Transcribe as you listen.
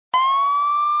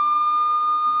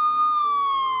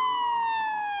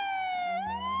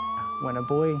When a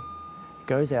boy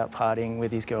goes out partying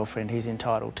with his girlfriend, he's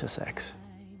entitled to sex.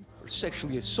 For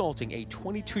sexually assaulting a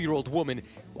 22-year-old woman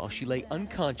while she lay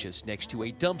unconscious next to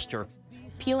a dumpster.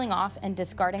 Peeling off and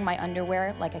discarding my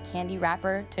underwear like a candy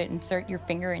wrapper to insert your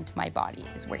finger into my body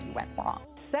is where you went wrong.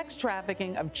 Sex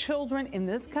trafficking of children in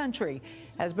this country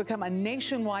has become a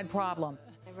nationwide problem.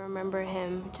 I remember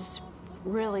him just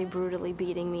really brutally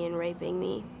beating me and raping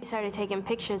me. He started taking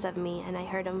pictures of me, and I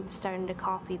heard him starting to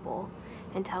call people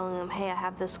and telling them, hey, I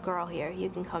have this girl here. You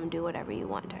can come do whatever you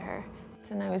want to her.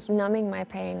 And I was numbing my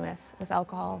pain with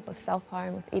alcohol, with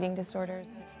self-harm, with eating disorders.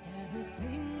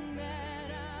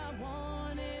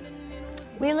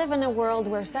 We live in a world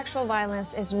where sexual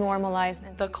violence is normalized.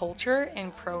 The culture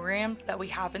and programs that we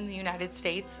have in the United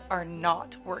States are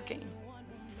not working.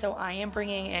 So I am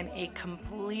bringing in a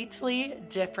completely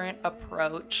different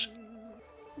approach.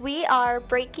 We are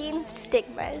breaking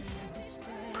stigmas,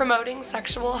 promoting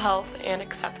sexual health and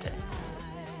acceptance.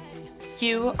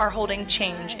 You are holding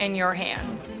change in your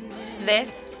hands.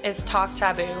 This is Talk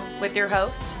Taboo with your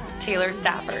host, Taylor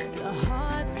Stafford.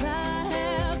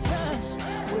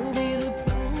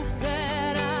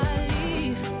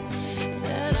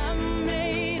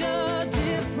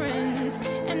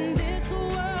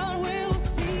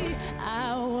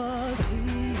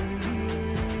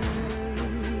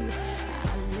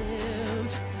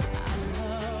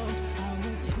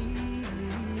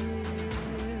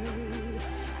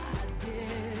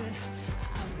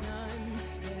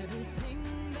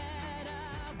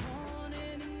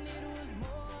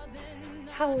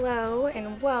 Hello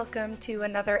and welcome to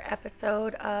another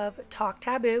episode of Talk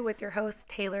Taboo with your host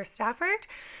Taylor Stafford.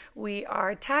 We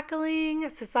are tackling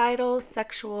societal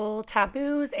sexual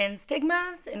taboos and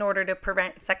stigmas in order to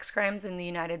prevent sex crimes in the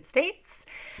United States.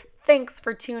 Thanks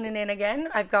for tuning in again.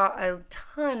 I've got a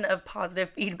ton of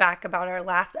positive feedback about our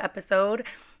last episode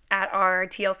at our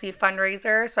TLC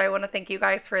fundraiser, so I want to thank you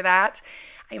guys for that.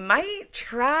 I might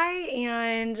try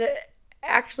and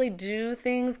actually do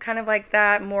things kind of like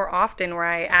that more often, where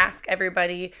I ask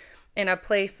everybody in a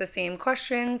place the same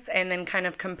questions and then kind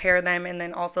of compare them, and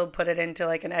then also put it into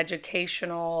like an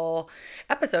educational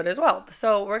episode as well.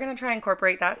 So we're going to try and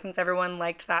incorporate that since everyone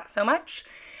liked that so much.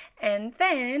 And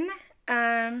then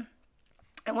I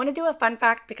want to do a fun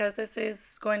fact, because this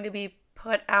is going to be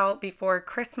put out before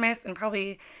Christmas, and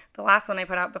probably the last one I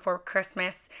put out before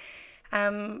Christmas.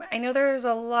 I know there's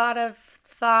a lot of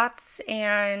thoughts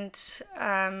and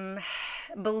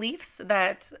beliefs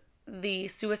that the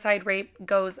suicide rate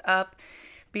goes up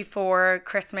before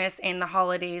Christmas and the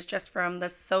holidays, just from the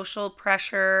social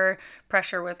pressure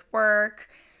with work,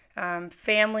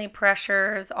 family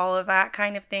pressures, all of that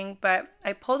kind of thing. But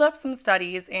I pulled up some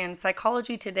studies, and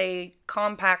Psychology Today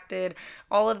compacted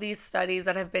all of these studies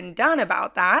that have been done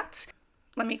about that.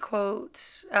 Let me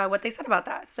quote what they said about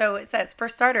that. So it says, for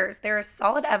starters, there is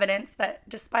solid evidence that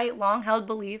despite long-held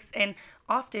beliefs and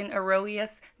often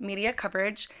erroneous media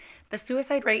coverage, the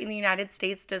suicide rate in the United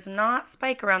States does not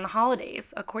spike around the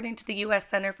holidays. According to the U.S.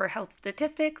 Center for Health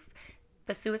Statistics,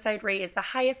 the suicide rate is the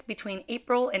highest between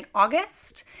April and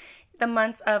August. The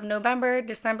months of November,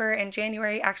 December, and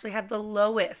January actually had the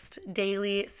lowest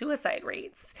daily suicide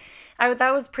rates.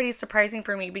 That was pretty surprising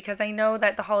for me, because I know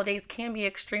that the holidays can be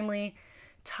extremely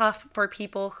tough for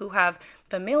people who have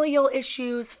familial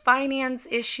issues, finance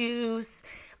issues,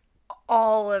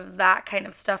 all of that kind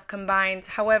of stuff combined.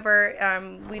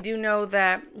 However, we do know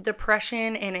that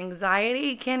depression and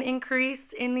anxiety can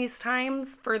increase in these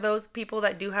times for those people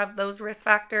that do have those risk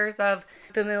factors of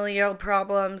familial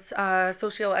problems,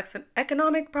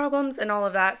 socioeconomic problems, and all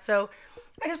of that. So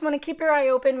I just want to keep your eye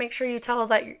open. Make sure you tell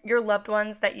that your loved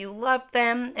ones that you love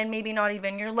them, and maybe not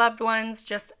even your loved ones,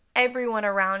 just everyone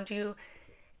around you.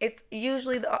 It's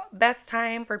usually the best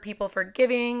time for people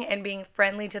forgiving and being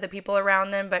friendly to the people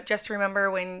around them. But just remember,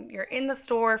 when you're in the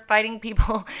store fighting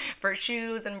people for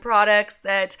shoes and products,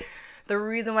 that the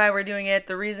reason why we're doing it,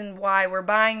 the reason why we're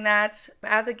buying that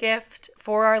as a gift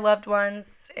for our loved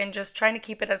ones, and just trying to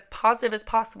keep it as positive as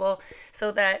possible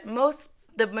so that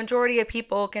the majority of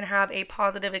people can have a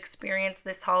positive experience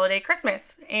this holiday,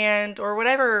 Christmas, or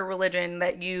whatever religion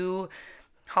that you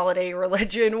holiday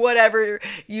religion, whatever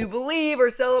you believe or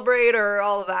celebrate, or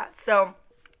all of that. So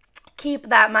keep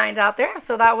that mind out there.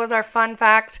 So that was our fun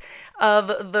fact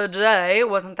of the day. It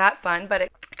wasn't that fun, but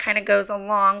it kind of goes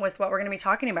along with what we're going to be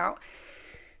talking about.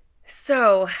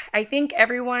 So I think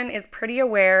everyone is pretty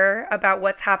aware about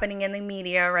what's happening in the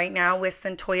media right now with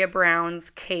Cyntoia Brown's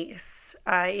case.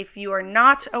 If you are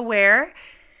not aware,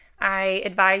 I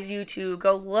advise you to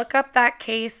go look up that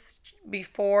case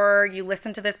before you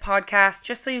listen to this podcast,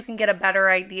 just so you can get a better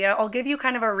idea. I'll give you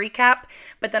kind of a recap,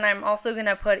 but then I'm also going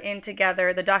to put in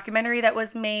together the documentary that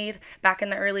was made back in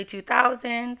the early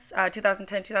 2000s,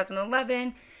 2010,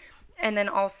 2011, and then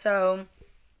also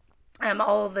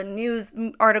all of the news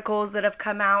articles that have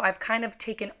come out. I've kind of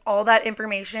taken all that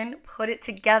information, put it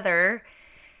together,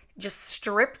 just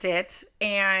stripped it,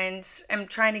 and I'm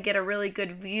trying to get a really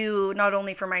good view, not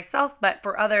only for myself, but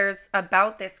for others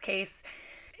about this case,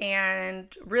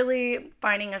 and really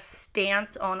finding a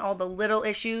stance on all the little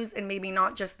issues and maybe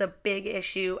not just the big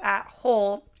issue at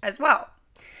whole as well.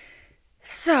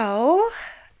 So,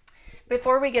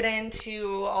 before we get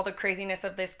into all the craziness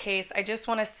of this case, I just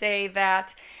want to say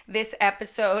that this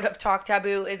episode of Talk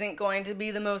Taboo isn't going to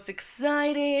be the most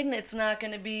exciting. It's not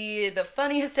going to be the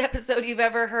funniest episode you've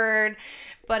ever heard,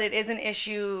 but it is an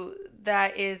issue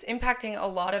that is impacting a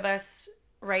lot of us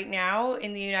right now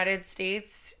in the United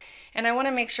States. And I want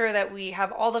to make sure that we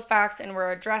have all the facts and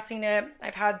we're addressing it.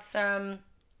 I've had some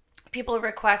people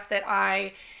request that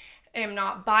I am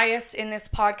not biased in this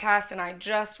podcast and I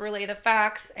just relay the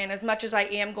facts. And as much as I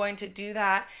am going to do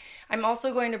that, I'm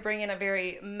also going to bring in a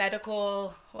very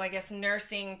medical,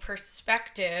 nursing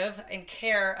perspective and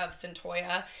care of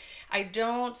Cyntoia. I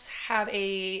don't have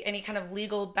any kind of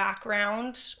legal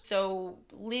background. So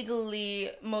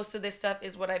legally, most of this stuff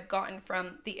is what I've gotten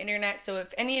from the internet. So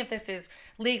if any of this is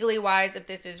legally wise, if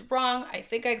this is wrong, I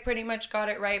think I pretty much got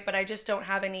it right, but I just don't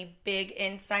have any big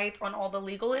insights on all the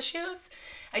legal issues.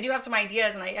 I do have some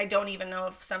ideas, and I don't even know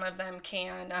if some of them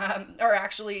are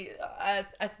actually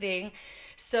a thing.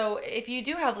 So if you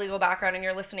do have legal background and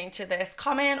you're listening to this,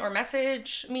 comment or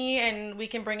message me and we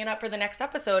can bring it up for the next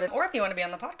episode. Or if you want to be on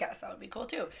the podcast, that would be cool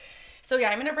too. So yeah,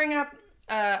 I'm going to bring up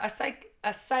a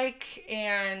psych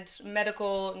and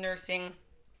medical nursing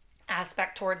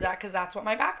aspect towards that, because that's what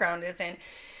my background is in.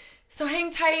 So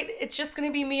hang tight. It's just going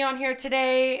to be me on here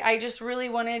today. I just really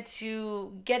wanted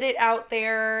to get it out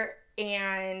there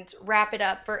and wrap it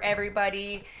up for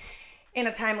everybody in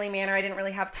a timely manner. I didn't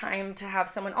really have time to have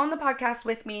someone on the podcast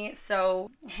with me, so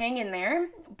hang in there.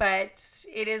 But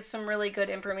it is some really good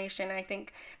information. I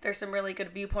think there's some really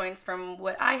good viewpoints from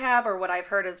what I have or what I've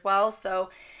heard as well. So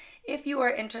if you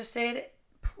are interested,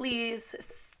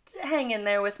 please hang in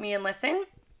there with me and listen.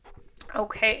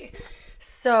 Okay,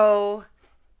 so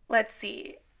let's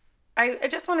see. I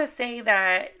just want to say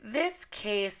that this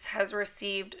case has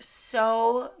received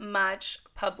so much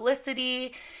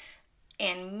publicity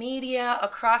and media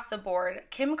across the board.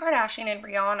 Kim Kardashian and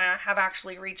Rihanna have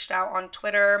actually reached out on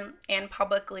Twitter and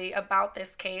publicly about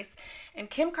this case. And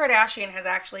Kim Kardashian has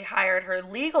actually hired her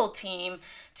legal team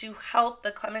to help the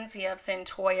clemency of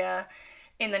Cyntoia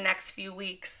in the next few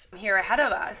weeks here ahead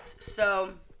of us.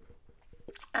 So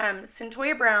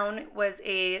Cyntoia Brown was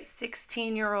a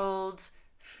 16-year-old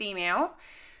female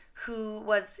who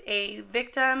was a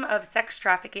victim of sex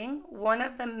trafficking. One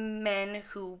of the men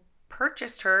who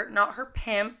purchased her, not her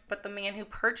pimp, but the man who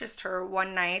purchased her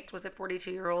one night was a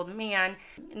 42-year-old man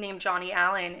named Johnny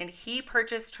Allen, and he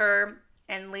purchased her,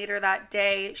 and later that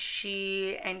day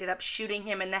she ended up shooting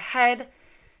him in the head,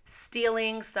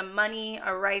 stealing some money,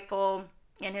 a rifle,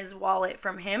 and his wallet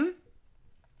from him,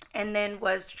 and then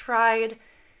was tried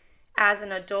as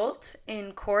an adult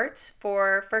in court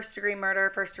for first-degree murder,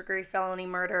 first-degree felony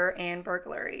murder, and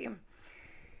burglary.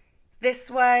 This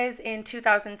was in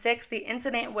 2006. The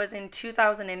incident was in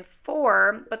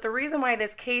 2004, but the reason why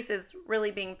this case is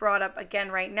really being brought up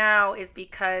again right now is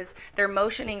because they're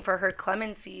motioning for her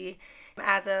clemency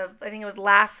as of, I think it was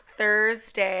last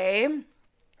Thursday.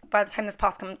 By the time this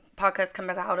podcast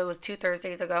comes out, it was 2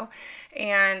 Thursdays ago,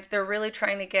 and they're really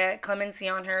trying to get clemency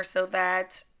on her so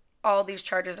that all these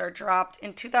charges are dropped.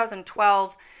 In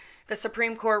 2012, the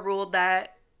Supreme Court ruled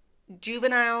that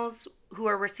juveniles who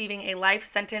are receiving a life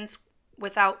sentence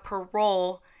without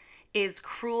parole is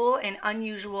cruel and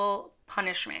unusual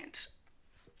punishment.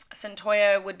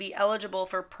 Cyntoia would be eligible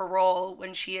for parole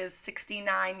when she is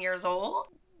 69 years old.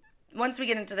 Once we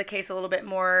get into the case a little bit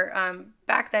more,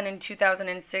 back then in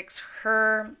 2006,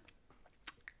 her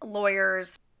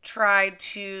lawyers tried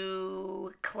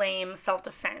to claim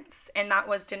self-defense, and that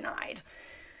was denied,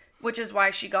 which is why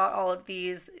she got all of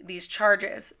these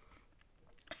charges.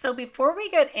 So before we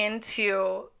get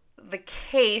into the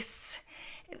case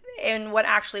and what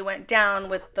actually went down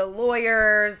with the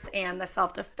lawyers and the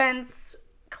self-defense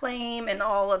claim and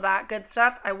all of that good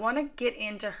stuff, I want to get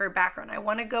into her background. I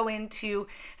want to go into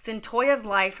Cyntoia's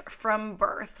life from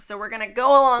birth. So we're going to go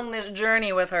along this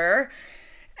journey with her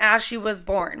as she was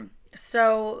born.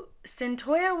 So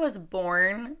Cyntoia was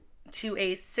born to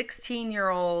a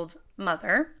 16-year-old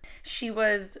mother. She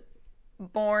was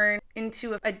born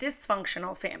into a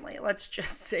dysfunctional family. Let's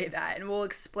just say that, and we'll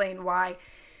explain why.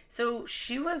 So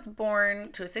she was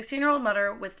born to a 16-year-old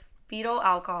mother with fetal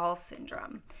alcohol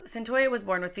syndrome. Cyntoia was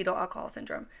born with fetal alcohol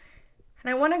syndrome. And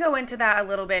I want to go into that a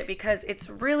little bit because it's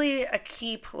really a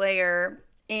key player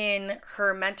in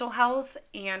her mental health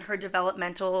and her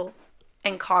developmental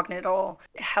and cognitive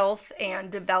health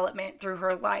and development through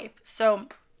her life. So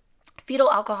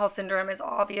fetal alcohol syndrome is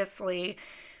obviously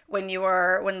when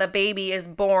the baby is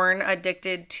born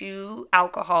addicted to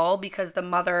alcohol because the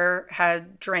mother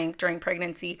had drank during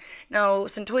pregnancy. Now,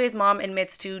 Cyntoia's mom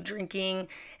admits to drinking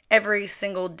every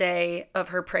single day of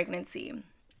her pregnancy,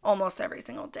 almost every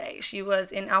single day. She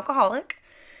was an alcoholic.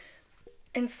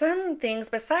 And some things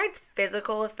besides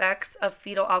physical effects of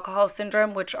fetal alcohol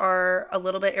syndrome, which are a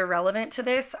little bit irrelevant to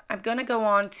this, I'm going to go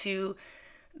on to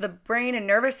the brain and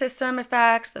nervous system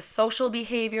effects, the social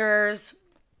behaviors,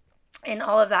 and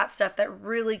all of that stuff that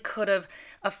really could have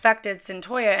affected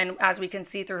Cyntoia, and as we can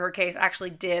see through her case, actually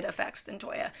did affect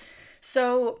Cyntoia.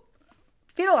 So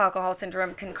fetal alcohol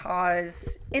syndrome can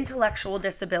cause intellectual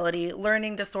disability,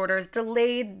 learning disorders,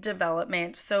 delayed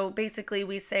development. So basically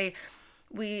we say,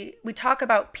 we talk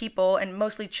about people, and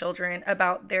mostly children,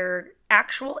 about their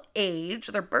actual age,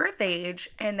 their birth age,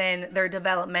 and then their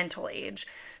developmental age.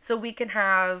 So we can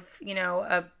have,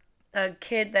 a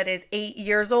kid that is 8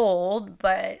 years old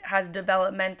but has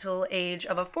developmental age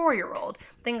of a 4-year-old,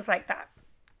 things like that.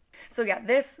 So yeah,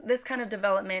 this kind of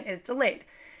development is delayed.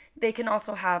 They can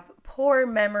also have poor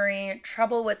memory,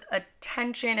 trouble with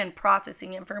attention and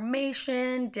processing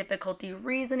information, difficulty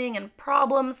reasoning and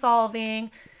problem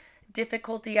solving,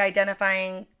 difficulty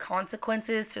identifying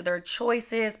consequences to their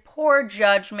choices, poor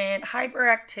judgment,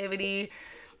 hyperactivity,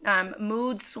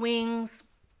 mood swings.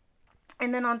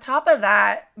 And then on top of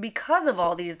that, because of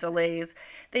all these delays,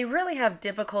 they really have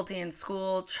difficulty in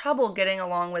school, trouble getting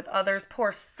along with others,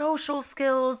 poor social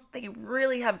skills. They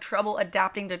really have trouble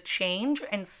adapting to change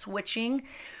and switching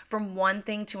from one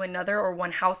thing to another or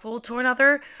one household to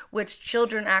another, which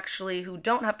children actually who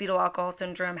don't have fetal alcohol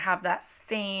syndrome have that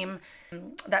same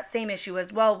issue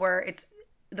as well, where it's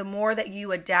the more that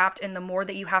you adapt and the more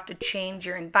that you have to change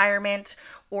your environment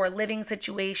or living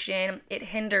situation, it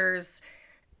hinders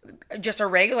just a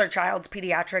regular child's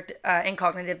pediatric and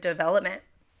cognitive development.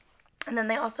 And then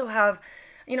they also have,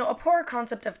 a poor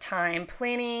concept of time,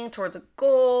 planning towards a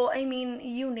goal. I mean,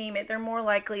 you name it. They're more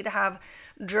likely to have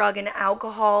drug and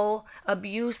alcohol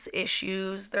abuse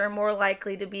issues. They're more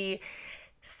likely to be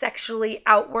sexually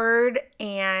outward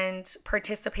and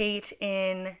participate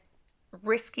in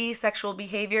risky sexual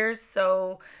behaviors.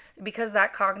 So because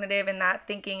that cognitive and that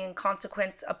thinking and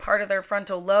consequence, a part of their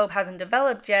frontal lobe hasn't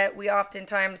developed yet, we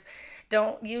oftentimes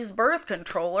don't use birth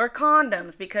control or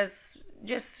condoms because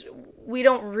we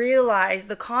don't realize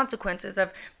the consequences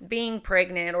of being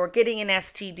pregnant or getting an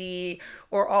STD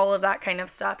or all of that kind of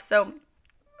stuff. So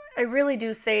I really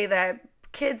do say that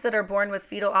kids that are born with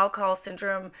fetal alcohol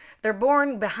syndrome, they're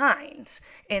born behind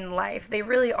in life. They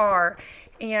really are.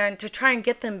 And to try and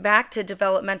get them back to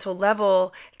developmental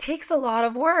level takes a lot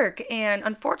of work. And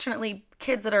unfortunately,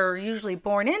 kids that are usually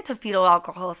born into fetal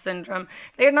alcohol syndrome,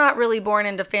 they're not really born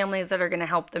into families that are going to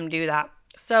help them do that.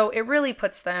 So it really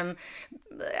puts them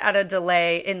at a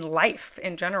delay in life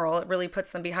in general. It really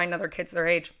puts them behind other kids their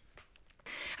age.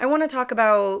 I want to talk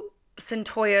about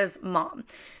Cyntoia's mom.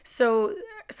 So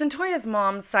Cyntoia's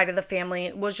mom's side of the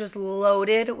family was just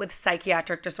loaded with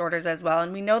psychiatric disorders as well.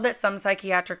 And we know that some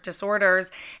psychiatric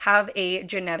disorders have a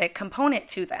genetic component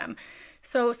to them.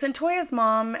 So Cyntoia's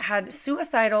mom had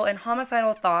suicidal and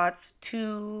homicidal thoughts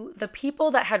to the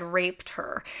people that had raped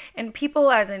her. And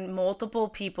people as in multiple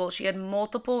people. She had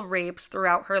multiple rapes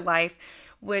throughout her life,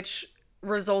 which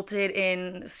resulted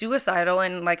in suicidal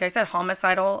and, like I said,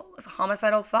 homicidal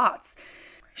thoughts.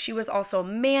 She was also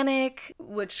manic,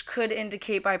 which could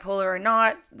indicate bipolar or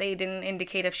not. They didn't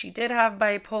indicate if she did have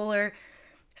bipolar.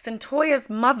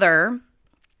 Cyntoia's mother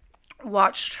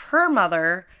watched her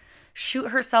mother shoot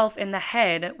herself in the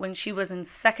head when she was in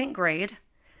 2nd grade.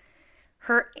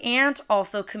 Her aunt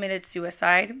also committed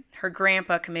suicide. Her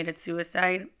grandpa committed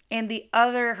suicide. And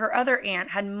her other aunt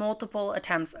had multiple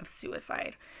attempts of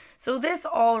suicide. So this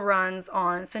all runs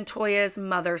on Cyntoia's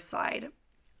mother's side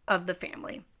of the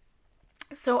family.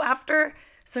 So after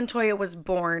Cyntoia was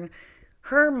born,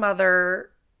 her mother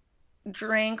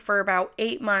drank for about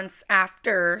 8 months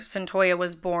after Cyntoia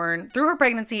was born, through her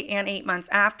pregnancy and 8 months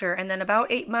after. And then about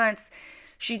 8 months,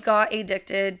 she got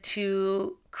addicted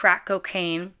to crack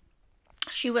cocaine.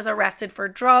 She was arrested for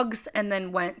drugs and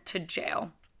then went to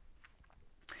jail.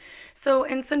 So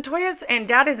in Cyntoia's, and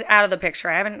Dad is out of the picture.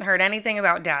 I haven't heard anything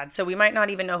about Dad. So we might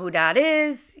not even know who Dad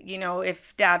is. You know,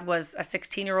 if Dad was a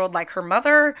 16-year-old like her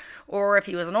mother, or if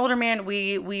he was an older man,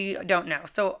 we don't know.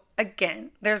 So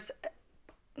again, there's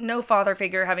no father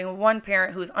figure, having one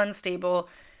parent who's unstable,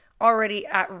 already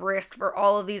at risk for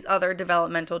all of these other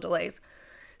developmental delays.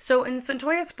 So in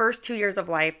Cyntoia's first 2 years of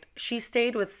life, she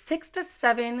stayed with 6 to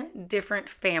 7 different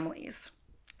families.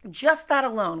 Just that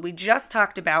alone, we just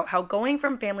talked about how going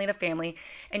from family to family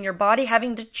and your body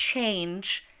having to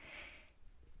change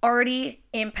already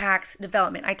impacts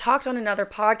development. I talked on another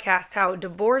podcast how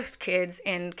divorced kids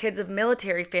and kids of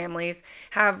military families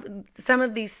have some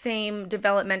of these same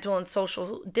developmental and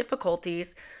social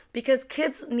difficulties because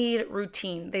kids need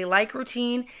routine. They like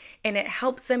routine, and it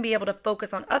helps them be able to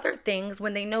focus on other things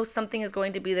when they know something is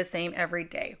going to be the same every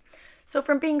day. So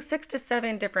from being 6 to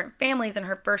 7 different families in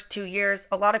her first 2 years,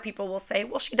 a lot of people will say,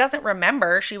 well, she doesn't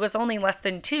remember. She was only less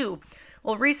than 2.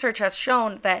 Well, research has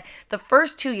shown that the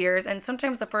first 2 years and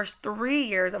sometimes the first 3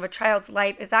 years of a child's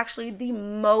life is actually the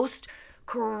most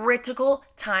critical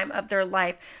time of their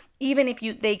life. Even if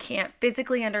they can't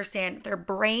physically understand, their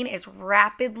brain is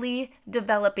rapidly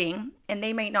developing and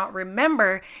they may not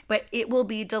remember, but it will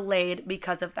be delayed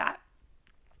because of that.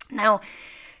 Now,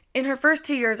 in her first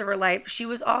 2 years of her life, she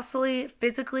was also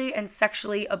physically and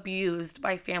sexually abused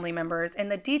by family members,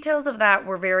 and the details of that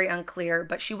were very unclear,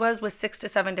 but she was with 6 to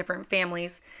 7 different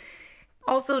families.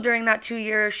 Also, during that 2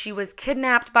 years, she was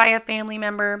kidnapped by a family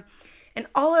member, and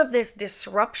all of this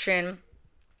disruption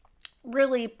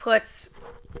really puts,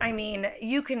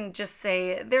 you can just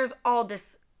say there's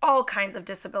all kinds of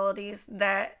disabilities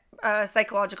that,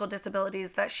 psychological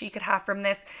disabilities that she could have from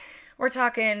this. We're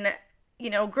talking,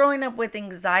 growing up with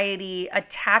anxiety,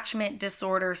 attachment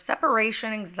disorder,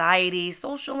 separation anxiety,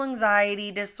 social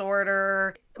anxiety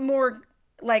disorder, more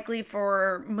likely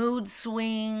for mood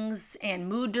swings and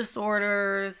mood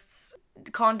disorders,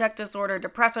 conduct disorder,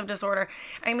 depressive disorder.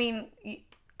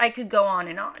 I could go on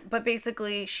and on, but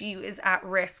basically she is at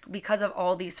risk because of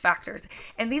all these factors.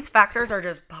 And these factors are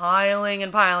just piling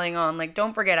and piling on. Like,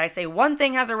 don't forget, I say one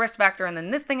thing has a risk factor and then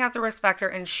this thing has a risk factor,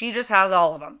 and she just has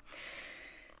all of them.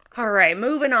 All right,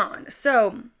 moving on.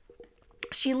 So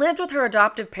she lived with her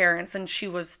adoptive parents and she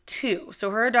was 2.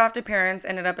 So her adoptive parents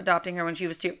ended up adopting her when she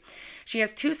was 2. She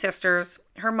has 2 sisters.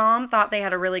 Her mom thought they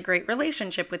had a really great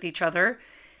relationship with each other.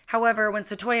 However, when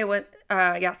Cyntoia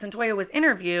was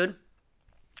interviewed,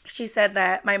 she said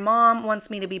that my mom wants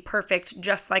me to be perfect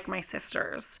just like my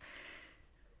sisters.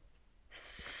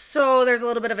 So there's a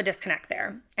little bit of a disconnect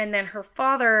there. And then her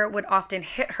father would often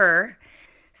hit her.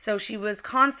 So she was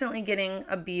constantly getting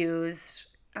abused.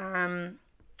 Her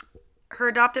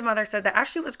adoptive mother said that as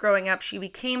she was growing up, she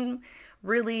became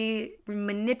really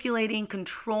manipulating,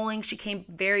 controlling. She became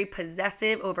very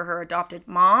possessive over her adopted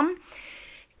mom.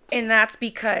 And that's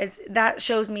because that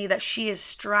shows me that she is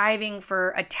striving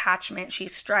for attachment.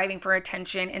 She's striving for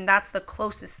attention. And that's the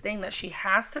closest thing that she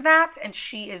has to that. And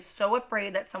she is so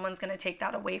afraid that someone's going to take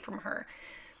that away from her.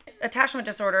 Attachment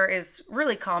disorder is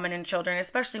really common in children,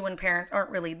 especially when parents aren't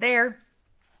really there.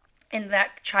 And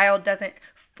that child doesn't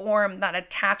form that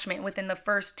attachment within the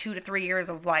first 2 to 3 years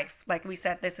of life. Like we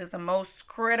said, this is the most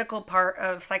critical part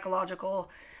of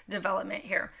psychological development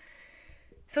here.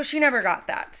 So she never got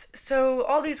that. So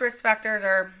all these risk factors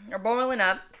are boiling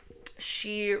up.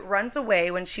 She runs away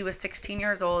when she was 16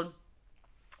 years old.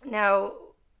 Now,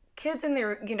 kids in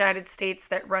the United States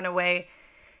that run away,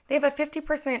 they have a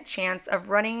 50% chance of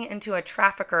running into a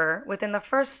trafficker within the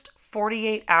first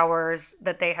 48 hours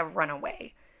that they have run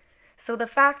away. So the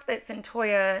fact that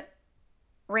Cyntoia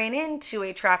ran into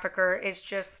a trafficker is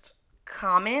just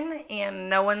common and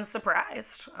no one's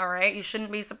surprised. All right, you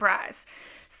shouldn't be surprised.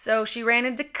 So she ran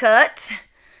into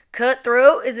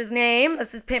Cutthroat is his name.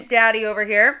 This is Pimp Daddy over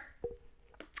here.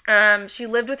 She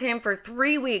lived with him for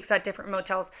 3 weeks at different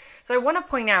motels. So I want to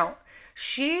point out,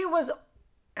 she was,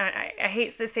 I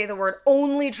hate to say the word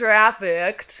only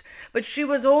trafficked, but she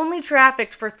was only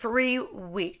trafficked for 3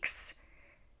 weeks,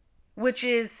 which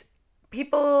is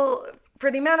people, for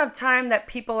the amount of time that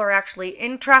people are actually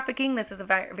in trafficking, this is a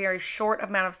very, very short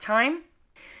amount of time.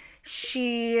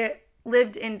 She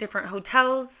lived in different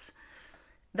hotels.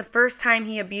 The first time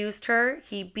he abused her,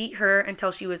 he beat her until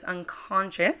she was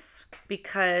unconscious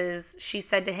because she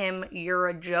said to him, "You're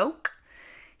a joke."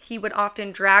 He would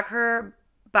often drag her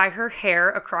by her hair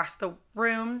across the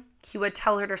room. He would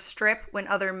tell her to strip when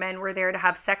other men were there to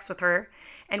have sex with her.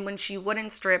 And when she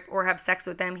wouldn't strip or have sex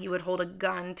with them, he would hold a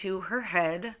gun to her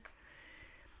head.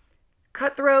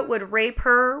 Cutthroat would rape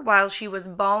her while she was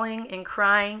bawling and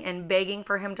crying and begging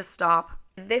for him to stop.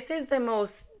 This is the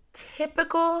most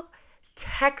typical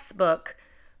textbook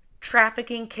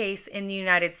trafficking case in the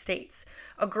United States.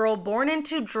 A girl born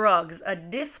into drugs, a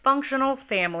dysfunctional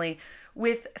family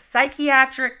with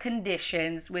psychiatric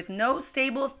conditions, with no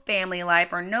stable family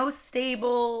life or no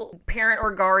stable parent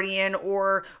or guardian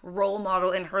or role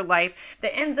model in her life,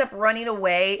 that ends up running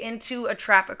away into a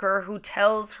trafficker who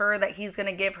tells her that he's going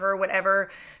to give her whatever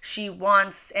she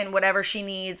wants and whatever she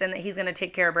needs and that he's going to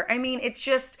take care of her. I mean, it's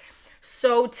just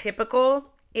so typical.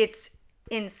 It's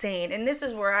insane. And this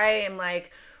is where I am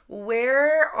like,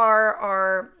 where are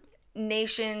our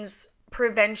nation's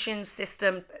prevention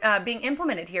system being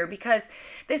implemented here? Because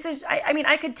this is, I mean,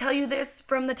 I could tell you this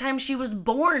from the time she was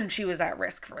born, she was at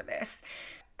risk for this.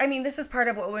 I mean, this is part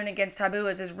of what Women Against Taboo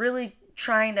is really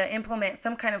trying to implement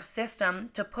some kind of system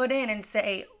to put in and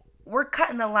say, we're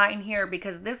cutting the line here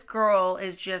because this girl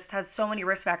is just has so many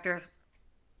risk factors.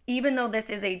 Even though this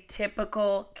is a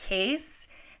typical case,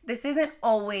 this isn't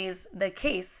always the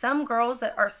case. Some girls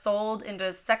that are sold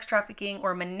into sex trafficking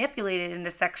or manipulated into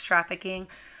sex trafficking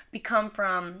become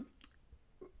from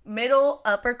middle,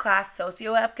 upper class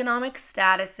socioeconomic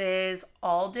statuses,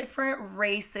 all different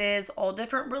races, all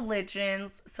different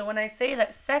religions. So when I say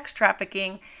that sex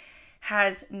trafficking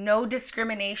has no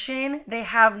discrimination, they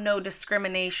have no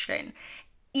discrimination.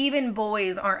 Even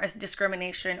boys aren't a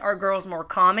discrimination. Are girls more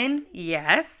common?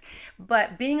 Yes.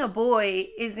 But being a boy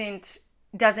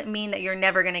doesn't mean that you're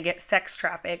never going to get sex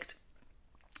trafficked.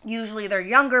 Usually they're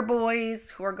younger boys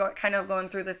who are kind of going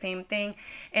through the same thing.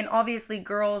 And obviously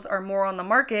girls are more on the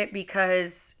market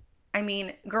because, I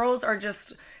mean, girls are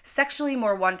just sexually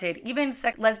more wanted. Even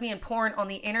lesbian porn on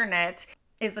the internet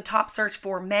is the top search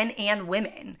for men and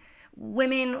women.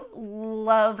 Women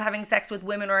love having sex with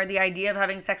women, or the idea of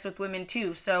having sex with women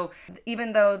too. So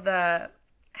even though the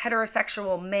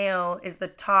heterosexual male is the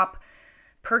top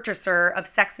purchaser of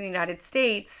sex in the United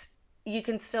States, you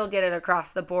can still get it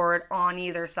across the board on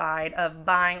either side of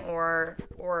buying or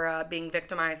being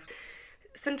victimized.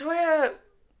 Cyntoia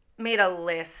made a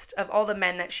list of all the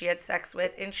men that she had sex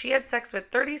with, and she had sex with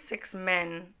 36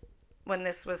 men when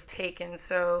this was taken.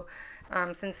 So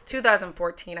since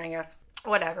 2014, I guess.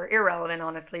 Whatever, irrelevant,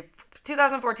 honestly.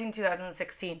 2014,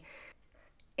 2016.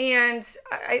 And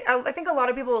I think a lot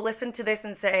of people will listen to this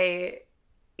and say,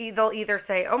 they'll either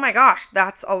say, oh my gosh,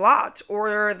 that's a lot,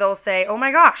 or they'll say, oh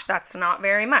my gosh, that's not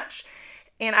very much.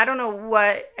 And I don't know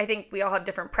what, I think we all have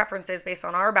different preferences based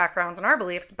on our backgrounds and our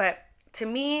beliefs, but to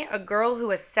me, a girl who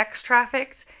is sex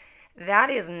trafficked, that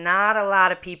is not a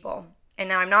lot of people. And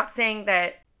now I'm not saying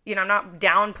that, I'm not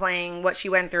downplaying what she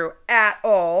went through at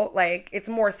all. Like, it's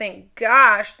more, thank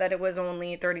gosh that it was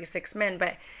only 36 men,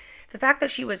 but the fact that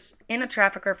she was in a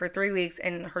trafficker for 3 weeks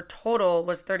and her total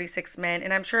was 36 men,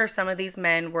 and I'm sure some of these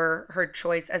men were her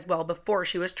choice as well before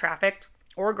she was trafficked,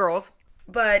 or girls.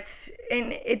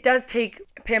 And it does take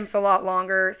pimps a lot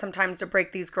longer sometimes to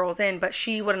break these girls in, but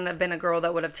she wouldn't have been a girl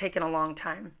that would have taken a long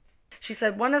time. She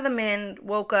said one of the men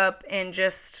woke up and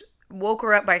just woke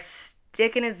her up by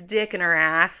sticking his dick in her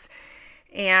ass,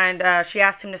 and she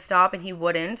asked him to stop and he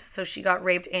wouldn't, so she got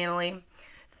raped anally.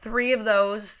 3 of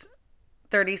those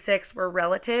 36 were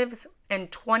relatives,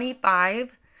 and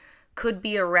 25 could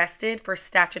be arrested for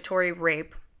statutory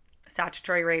rape.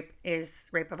 Statutory rape is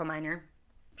rape of a minor.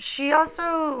 She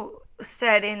also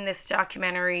said in this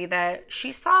documentary that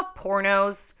she saw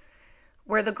pornos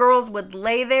where the girls would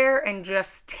lay there and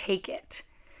just take it.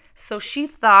 So she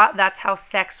thought that's how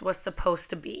sex was supposed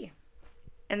to be.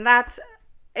 And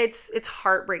it's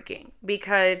heartbreaking,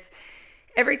 because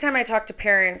every time I talk to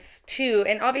parents too,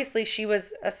 and obviously she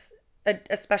was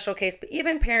a special case, but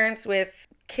even parents with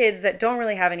kids that don't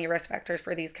really have any risk factors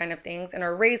for these kind of things and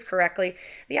are raised correctly,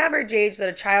 the average age that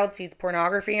a child sees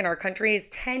pornography in our country is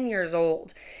 10 years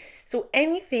old. So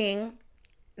anything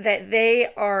that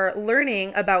they are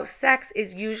learning about sex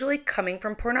is usually coming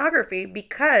from pornography,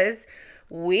 because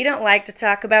we don't like to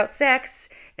talk about sex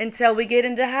until we get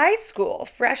into high school,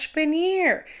 freshman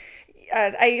year.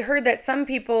 I heard that some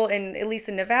people, at least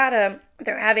in Nevada,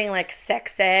 they're having like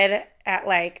sex ed at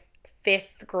like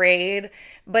 5th grade,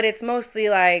 but it's mostly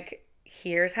like,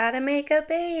 here's how to make a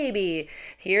baby,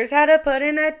 here's how to put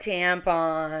in a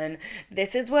tampon,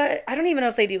 this is what, I don't even know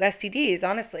if they do STDs,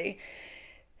 honestly.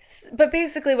 But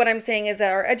basically what I'm saying is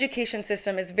that our education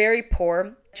system is very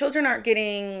poor. Children aren't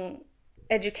getting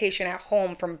education at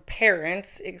home from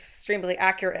parents, extremely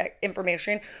accurate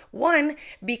information. 1,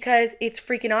 because it's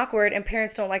freaking awkward and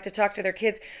parents don't like to talk to their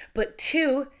kids, but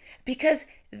 2, because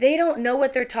they don't know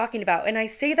what they're talking about. And I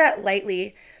say that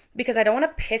lightly because I don't want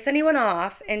to piss anyone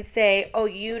off and say, oh,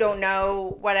 you don't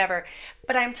know, whatever.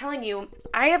 But I'm telling you,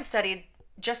 I have studied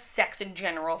just sex in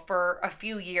general for a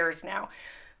few years now.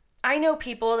 I know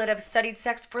people that have studied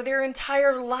sex for their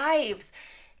entire lives.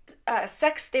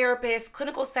 sex therapists,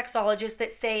 clinical sexologists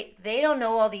that say they don't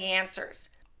know all the answers.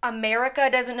 America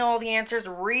doesn't know all the answers.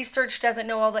 Research doesn't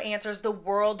know all the answers. The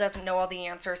world doesn't know all the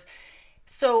answers.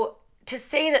 So to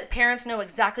say that parents know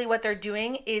exactly what they're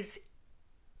doing is,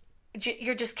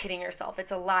 you're just kidding yourself.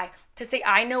 It's a lie. To say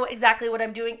I know exactly what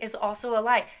I'm doing is also a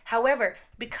lie. However,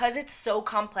 because it's so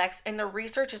complex and the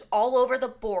research is all over the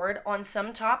board on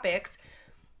some topics,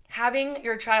 having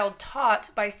your child taught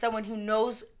by someone who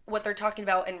knows what they're talking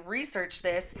about and research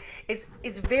this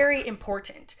is very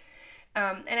important.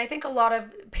 And I think a lot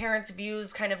of parents'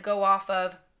 views kind of go off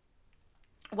of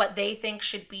what they think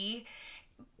should be,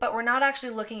 but we're not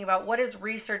actually looking about what is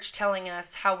research telling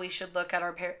us how we should look at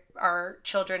our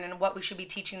children and what we should be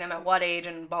teaching them at what age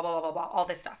and blah, blah, blah, blah, blah, all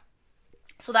this stuff.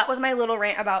 So that was my little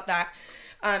rant about that.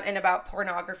 And about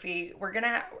pornography.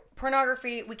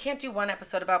 Pornography, we can't do one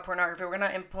episode about pornography. We're going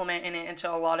to implement it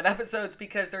into a lot of episodes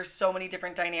because there's so many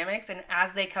different dynamics. And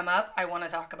as they come up, I want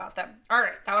to talk about them. All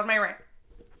right, that was my rant.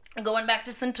 Going back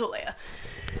to Centolia.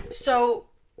 So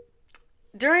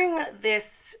during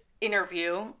this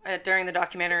interview, during the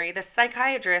documentary, the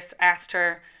psychiatrist asked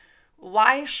her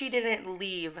why she didn't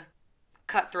leave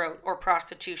cutthroat or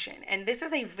prostitution. And this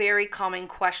is a very common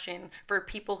question for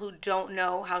people who don't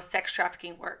know how sex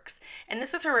trafficking works. And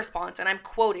this is her response, and I'm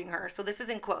quoting her, so this is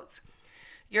in quotes.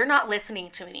 "You're not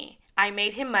listening to me. I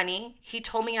made him money. He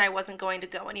told me I wasn't going to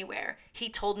go anywhere. He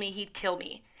told me he'd kill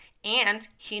me. And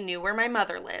he knew where my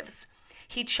mother lives.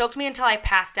 He choked me until I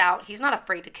passed out. He's not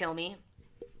afraid to kill me."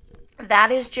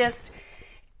 That is just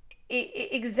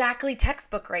exactly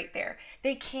textbook right there.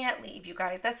 They can't leave, you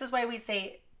guys. This is why we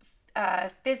say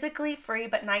physically free,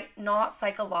 but not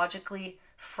psychologically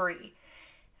free.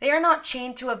 They are not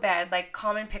chained to a bed like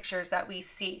common pictures that we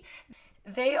see.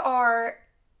 They are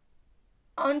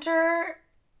under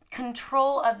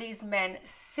control of these men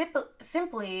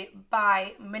simply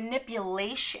by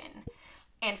manipulation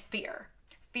and fear.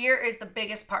 Fear is the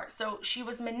biggest part. So she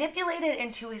was manipulated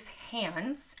into his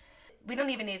hands. We don't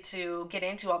even need to get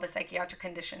into all the psychiatric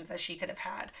conditions that she could have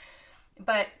had,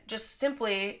 but just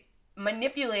simply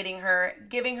manipulating her,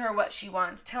 giving her what she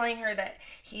wants, telling her that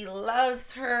he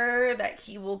loves her, that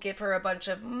he will give her a bunch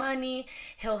of money,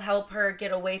 he'll help her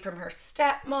get away from her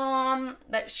stepmom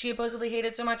that she supposedly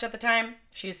hated so much at the time.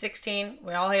 She's 16.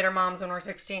 We all hate our moms when we're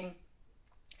 16.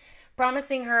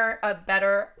 Promising her a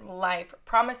better life,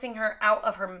 promising her out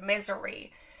of her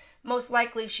misery. Most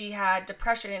likely she had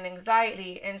depression and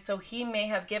anxiety, and so he may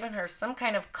have given her some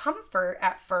kind of comfort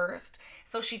at first,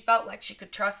 so she felt like she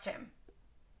could trust him.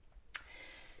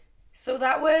 So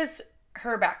that was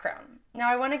her background.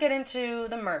 Now I want to get into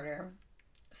the murder.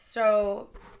 So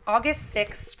August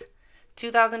 6th,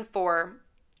 2004,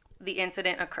 the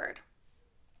incident occurred.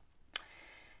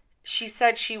 She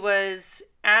said she was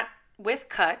with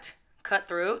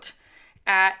Cutthroat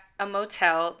at a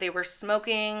motel. They were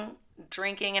smoking,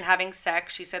 drinking, and having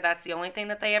sex. She said that's the only thing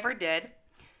that they ever did.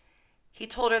 He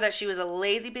told her that she was a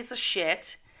lazy piece of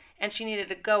shit and she needed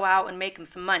to go out and make him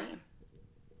some money.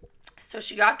 So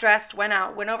she got dressed, went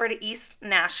over to East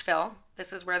Nashville.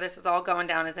 This is where this is all going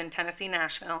down, is in Tennessee,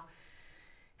 Nashville.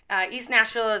 East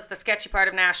Nashville is the sketchy part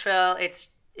of Nashville. It's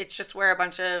just where a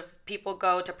bunch of people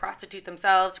go to prostitute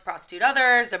themselves, to prostitute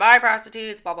others, to buy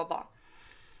prostitutes, blah, blah, blah.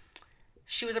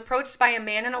 She was approached by a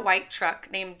man in a white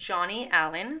truck named Johnny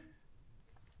Allen.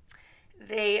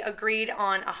 They agreed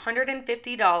on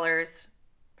 $150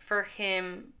 for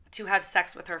him to have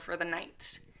sex with her for the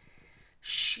night.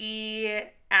 She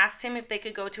asked him if they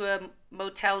could go to a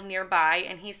motel nearby,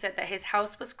 and he said that his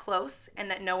house was close and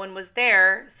that no one was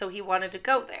there, so he wanted to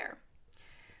go there.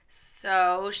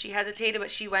 So she hesitated,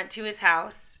 but she went to his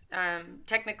house.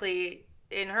 Technically,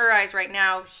 in her eyes right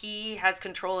now, he has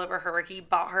control over her. He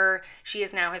bought her. She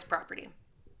is now his property.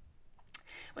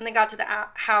 When they got to the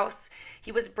house,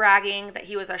 he was bragging that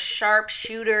he was a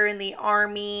sharpshooter in the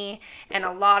army and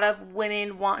a lot of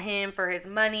women want him for his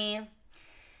money.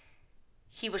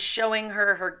 He was showing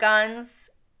her guns.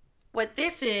 What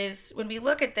this is, when we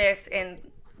look at this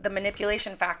and the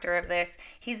manipulation factor of this,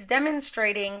 he's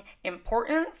demonstrating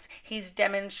importance, he's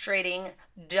demonstrating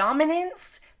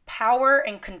dominance, power,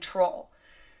 and control.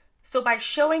 So by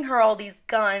showing her all these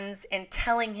guns and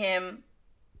telling him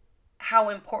how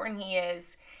important he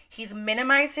is, he's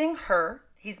minimizing her,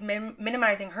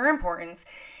 minimizing her importance,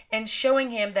 and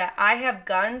showing him that I have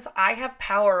guns, I have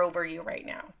power over you right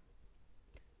now.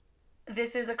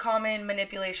 This is a common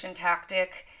manipulation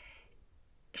tactic.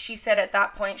 She said at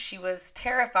that point she was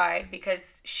terrified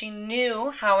because she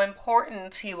knew how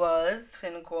important he was,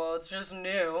 in quotes, just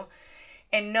knew,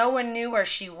 and no one knew where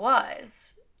she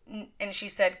was. And she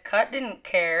said Cut didn't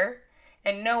care,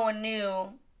 and no one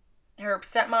knew Her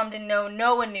stepmom didn't know.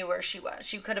 No one knew where she was.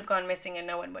 She could have gone missing and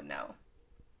no one would know.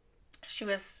 She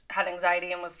had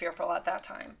anxiety and was fearful at that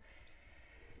time.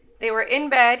 They were in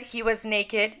bed. He was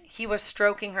naked. He was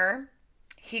stroking her.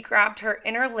 He grabbed her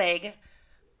inner leg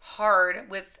hard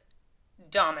with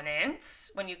dominance.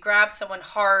 When you grab someone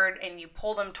hard and you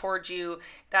pull them towards you,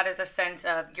 that is a sense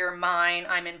of, you're mine,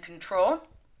 I'm in control.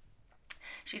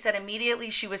 She said immediately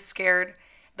she was scared.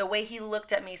 The way he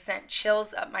looked at me sent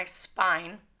chills up my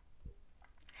spine.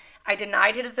 I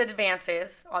denied his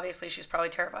advances. Obviously, she's probably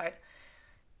terrified.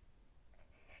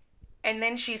 And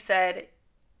then she said,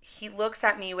 he looks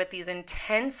at me with these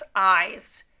intense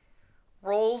eyes,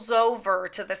 rolls over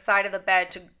to the side of the bed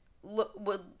to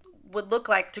would look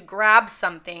like to grab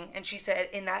something. And she said,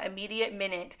 in that immediate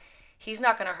minute, he's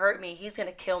not going to hurt me. He's going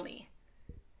to kill me.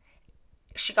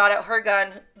 She got out her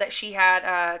gun that she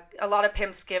had. A lot of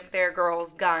pimps give their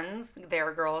girls guns.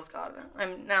 Their girls, God,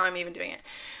 I'm even doing it.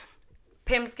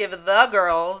 Pimps give the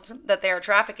girls that they are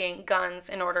trafficking guns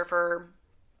in order for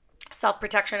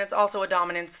self-protection. It's also a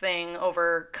dominance thing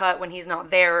over Cut when he's not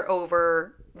there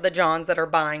over the Johns that are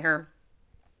buying her.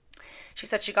 She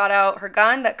said she got out her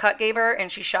gun that Cut gave her and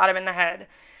she shot him in the head.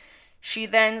 She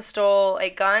then stole a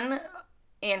gun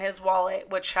and his wallet,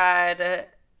 which had,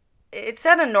 it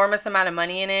said an enormous amount of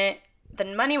money in it. The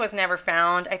money was never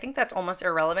found. I think that's almost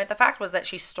irrelevant. The fact was that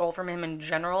she stole from him in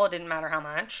general. It didn't matter how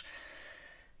much.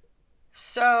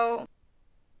 So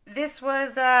this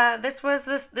was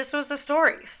the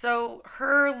story. So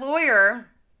her lawyer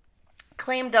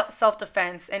claimed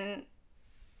self-defense, and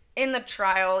in the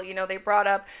trial, they brought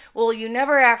up, well, you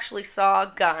never actually saw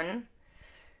a gun.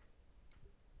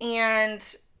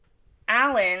 And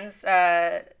Allen's,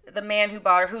 the man who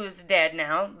bought her, who's dead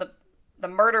now, the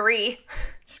murderee,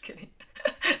 just kidding,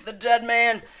 the dead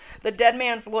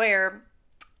man's lawyer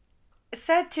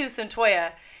said to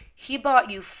Cyntoia, he bought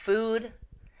you food,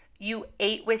 you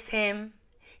ate with him,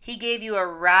 he gave you a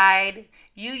ride,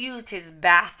 you used his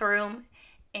bathroom,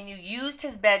 and you used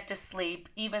his bed to sleep,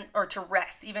 or to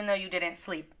rest, even though you didn't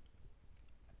sleep.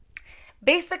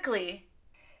 Basically,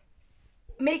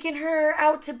 making her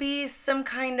out to be some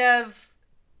kind of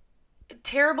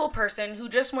terrible person who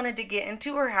just wanted to get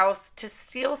into her house to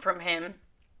steal from him,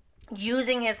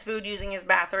 using his food, using his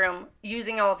bathroom,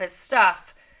 using all of his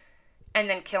stuff, and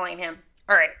then killing him.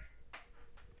 All right.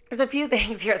 There's a few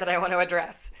things here that I want to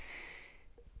address.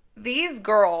 These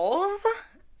girls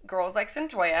like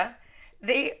Cyntoia,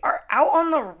 they are out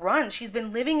on the run. She's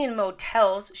been living in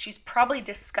motels. She's probably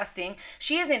disgusting.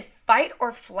 She is in fight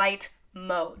or flight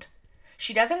mode.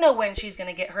 She doesn't know when she's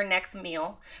going to get her next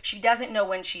meal. She doesn't know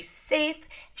when she's safe.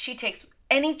 She takes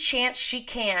any chance she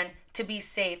can to be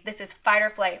safe. This is fight or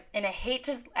flight. And I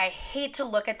hate to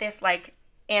look at this like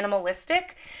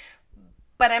animalistic,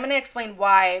 but I'm going to explain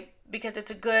why, because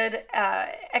it's a good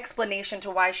explanation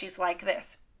to why she's like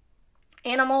this.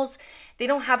 Animals, they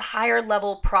don't have higher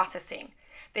level processing.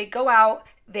 They go out,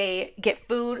 they get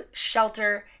food,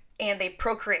 shelter, and they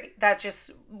procreate. That's just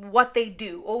what they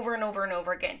do over and over and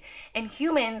over again. And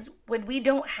humans, when we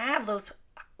don't have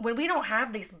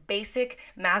these basic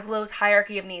Maslow's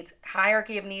hierarchy of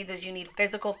needs is you need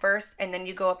physical first, and then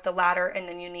you go up the ladder, and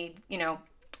then you need,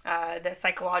 the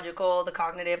psychological, the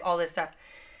cognitive, all this stuff.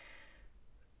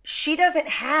 She doesn't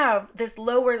have this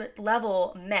lower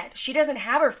level met. She doesn't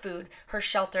have her food, her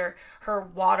shelter, her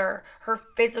water, her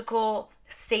physical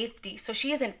safety. So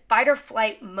she is in fight or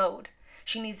flight mode.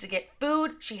 She needs to get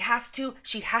food. She has to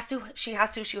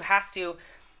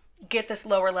get this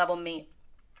lower level meat.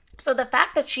 So the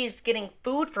fact that she's getting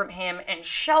food from him and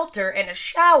shelter and a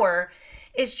shower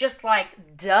is just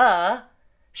like, duh.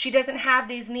 She doesn't have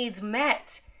these needs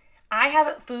met. I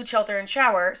have food, shelter, and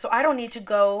shower, so I don't need to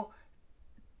go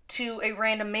to a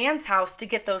random man's house to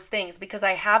get those things because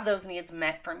I have those needs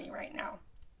met for me right now.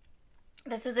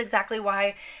 This is exactly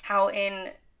how in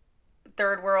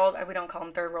third world, we don't call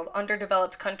them third world,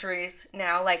 underdeveloped countries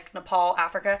now, like Nepal,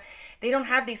 Africa, they don't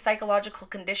have these psychological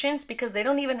conditions because they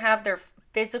don't even have their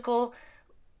physical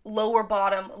lower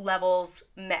bottom levels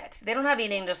met. They don't have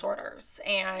eating disorders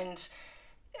and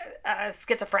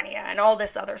schizophrenia and all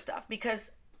this other stuff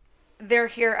because they're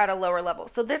here at a lower level.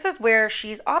 So this is where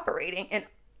she's operating, and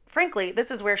frankly,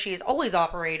 this is where she's always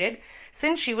operated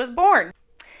since she was born.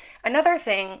 Another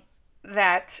thing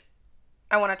that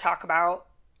I want to talk about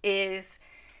is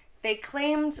they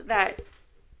claimed that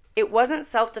it wasn't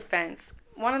self-defense.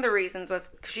 One of the reasons was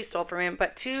because she stole from him,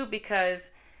 but two,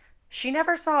 because she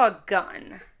never saw a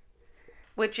gun,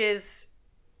 which is,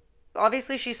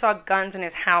 obviously she saw guns in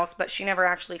his house, but she never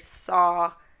actually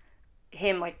saw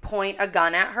him point a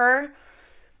gun at her.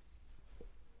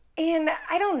 And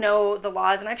I don't know the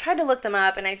laws, and I tried to look them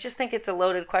up, and I just think it's a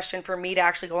loaded question for me to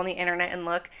actually go on the internet and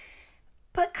look.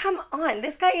 But come on,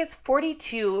 this guy is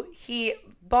 42. He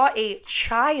bought a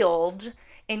child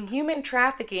in human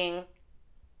trafficking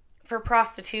for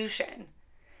prostitution.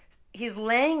 He's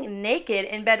laying naked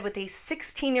in bed with a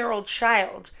 16-year-old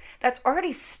child. That's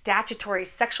already statutory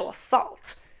sexual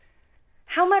assault.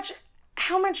 How much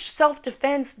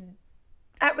self-defense?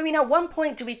 I mean, at one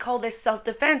point, do we call this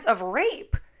self-defense of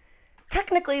rape?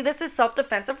 Technically, this is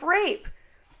self-defense of rape.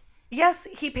 Yes,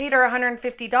 he paid her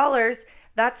 $150.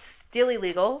 That's still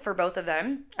illegal for both of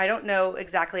them. I don't know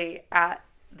exactly at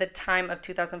the time of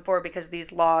 2004 because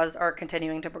these laws are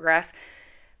continuing to progress.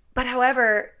 But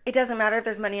however, it doesn't matter if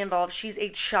there's money involved. She's a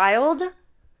child.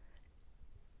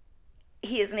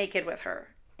 He is naked with her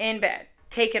in bed,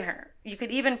 taking her. You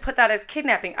could even put that as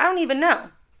kidnapping. I don't even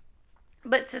know.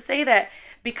 But to say that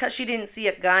because she didn't see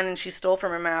a gun and she stole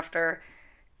from him after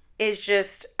is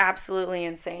just absolutely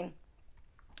insane.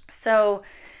 So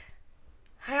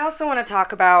I also want to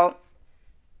talk about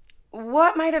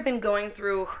what might have been going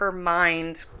through her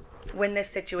mind when this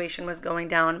situation was going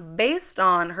down based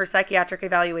on her psychiatric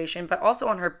evaluation, but also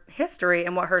on her history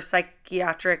and what her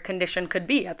psychiatric condition could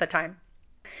be at the time.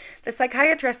 The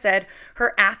psychiatrist said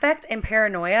her affect and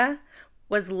paranoia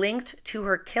was linked to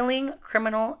her killing and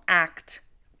criminal act,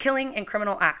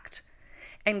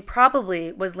 and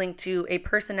probably was linked to a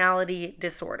personality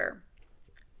disorder.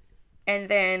 And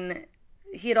then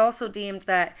he had also deemed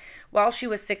that while she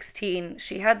was 16,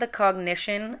 she had the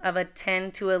cognition of a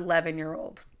 10 to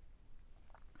 11-year-old.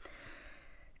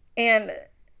 And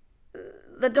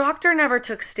the doctor never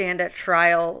took stand at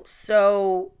trial,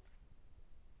 so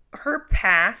her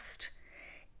past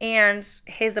and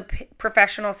his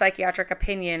professional psychiatric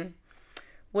opinion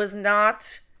was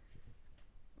not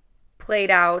played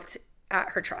out at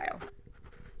her trial,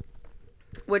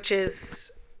 which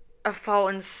is a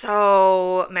fault in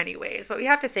so many ways. But we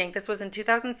have to think this was in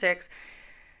 2006.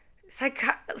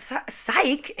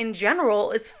 Psych in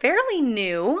general is fairly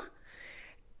new.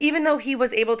 Even though he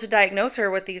was able to diagnose her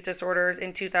with these disorders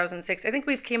in 2006, I think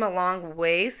we've came a long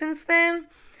way since then,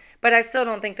 but I still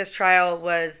don't think this trial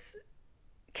was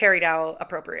carried out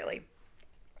appropriately.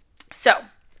 So,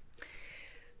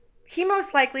 he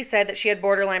most likely said that she had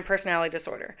borderline personality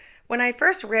disorder. When I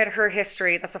first read her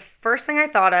history, that's the first thing I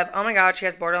thought of. Oh my God, she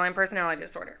has borderline personality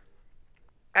disorder.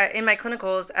 In my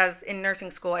clinicals, as in nursing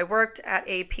school, I worked at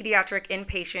a pediatric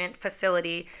inpatient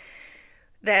facility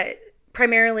that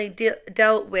primarily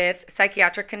dealt with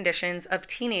psychiatric conditions of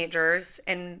teenagers,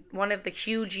 and one of the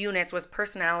huge units was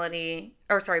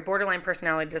borderline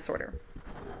personality disorder.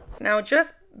 Now,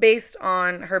 just based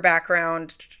on her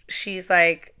background, she's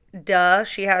like, duh,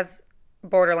 she has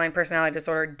borderline personality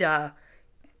disorder, duh,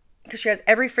 because she has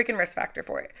every freaking risk factor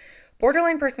for it.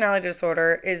 Borderline personality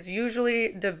disorder is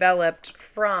usually developed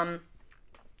from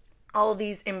all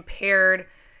these impaired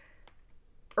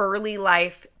early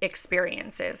life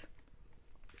experiences.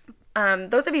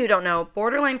 Those of you who don't know,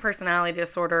 borderline personality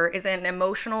disorder is an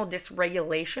emotional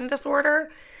dysregulation disorder.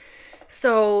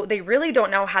 So they really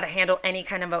don't know how to handle any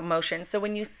kind of emotion. So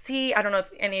when you see, I don't know if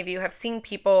any of you have seen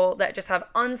people that just have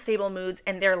unstable moods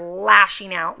and they're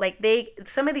lashing out. Like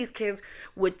some of these kids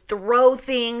would throw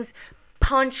things,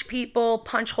 punch people,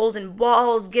 punch holes in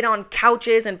walls, get on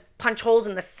couches and punch holes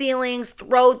in the ceilings,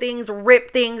 throw things,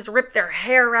 rip their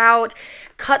hair out,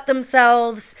 cut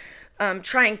themselves,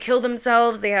 try and kill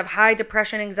themselves. They have high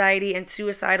depression, anxiety, and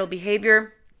suicidal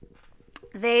behavior.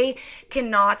 They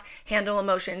cannot handle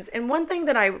emotions. And one thing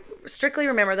that I strictly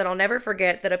remember that I'll never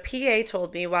forget that a PA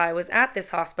told me while I was at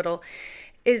this hospital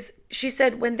is she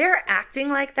said, when they're acting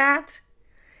like that,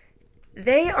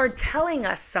 they are telling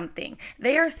us something.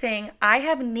 They are saying, I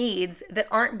have needs that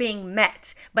aren't being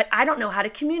met, but I don't know how to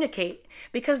communicate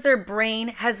because their brain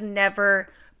has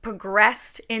never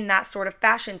progressed in that sort of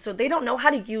fashion. So they don't know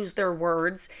how to use their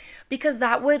words because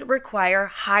that would require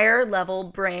higher level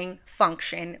brain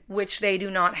function, which they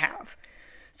do not have.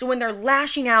 So when they're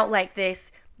lashing out like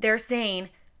this, they're saying,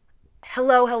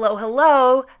 hello, hello,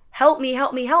 hello, help me,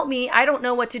 help me, help me. I don't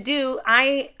know what to do.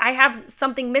 I have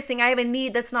something missing. I have a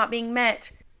need that's not being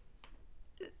met.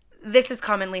 This is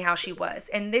commonly how she was.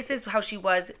 And this is how she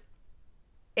was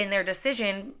in their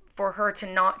decision for her to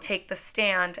not take the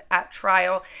stand at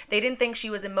trial. They didn't think she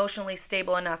was emotionally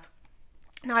stable enough.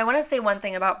 Now, I want to say one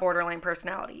thing about borderline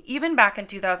personality. Even back in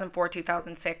 2004,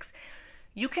 2006,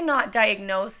 you cannot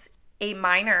diagnose a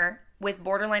minor with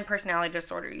borderline personality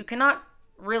disorder. You cannot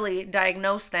really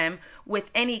diagnose them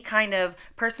with any kind of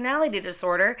personality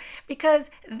disorder because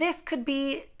this could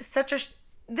be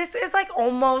this is like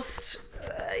almost,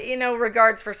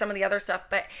 regards for some of the other stuff,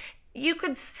 but you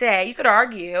could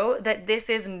argue that this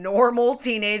is normal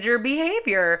teenager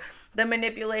behavior, the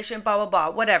manipulation, blah, blah, blah,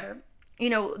 whatever. You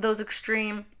know, those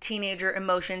extreme teenager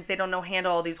emotions, they don't know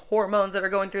handle all these hormones that are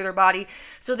going through their body.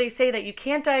 So they say that you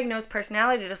can't diagnose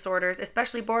personality disorders,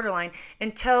 especially borderline,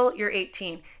 until you're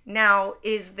 18. Now,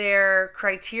 is there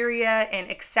criteria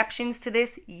and exceptions to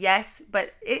this? Yes,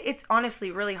 but it's honestly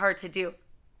really hard to do.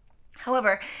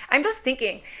 However, I'm just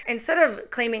thinking, instead of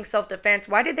claiming self-defense,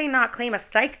 why did they not claim a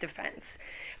psych defense?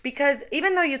 Because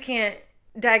even though you can't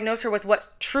diagnose her with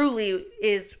what truly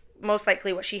is most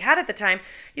likely what she had at the time,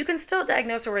 you can still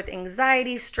diagnose her with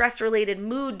anxiety, stress-related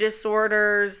mood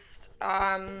disorders,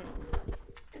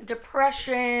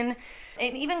 depression,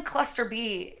 and even cluster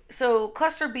B. So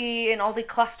cluster B and all the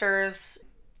clusters,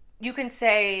 you can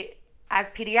say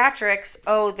as pediatrics,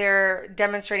 oh, they're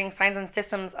demonstrating signs and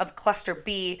symptoms of cluster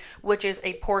B, which is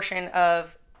a portion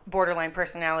of borderline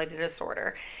personality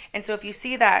disorder. And so if you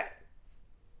see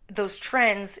those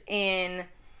trends in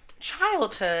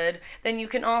childhood, then you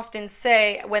can often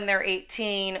say when they're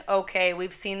 18, okay,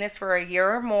 we've seen this for a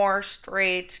year or more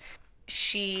straight,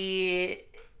 she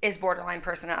is borderline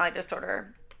personality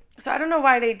disorder. So I don't know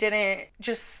why they didn't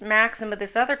just smack some of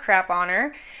this other crap on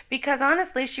her, because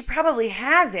honestly, she probably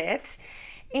has it.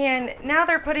 And now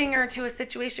they're putting her to a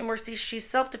situation where she's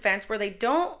self-defense, where they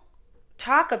don't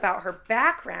talk about her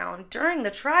background during the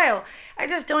trial. I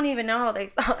just don't even know how they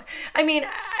thought. I mean,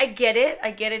 I get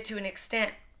it to an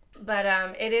extent. But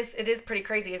it is pretty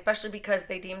crazy, especially because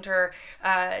they deemed her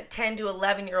 10 to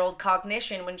 11-year-old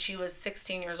cognition when she was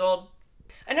 16 years old.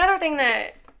 Another thing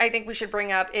that I think we should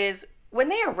bring up is when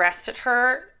they arrested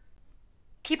her,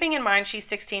 keeping in mind she's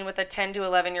 16 with a 10 to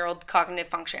 11-year-old cognitive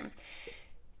function,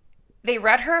 they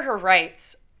read her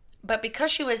rights, but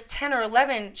because she was 10 or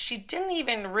 11, she didn't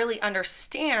even really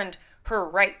understand her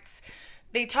rights.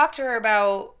 They talked to her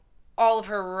about all of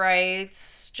her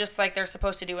rights, just like they're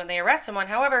supposed to do when they arrest someone.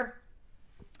 However,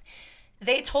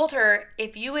 they told her,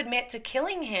 if you admit to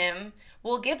killing him,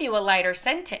 we'll give you a lighter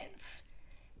sentence.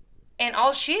 And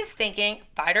all she's thinking,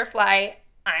 fight or flight,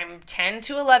 I'm 10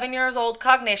 to 11 years old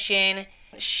cognition.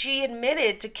 She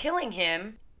admitted to killing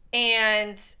him,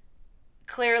 and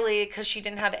clearly, because she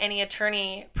didn't have any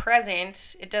attorney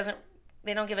present,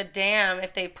 they don't give a damn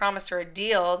if they promised her a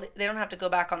deal. They don't have to go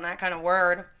back on that kind of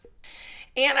word.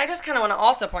 And I just kind of want to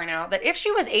also point out that if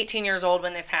she was 18 years old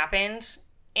when this happened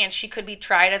and she could be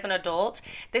tried as an adult,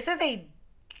 this is a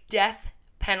death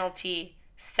penalty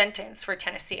sentence for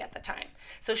Tennessee at the time.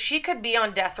 So she could be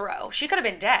on death row. She could have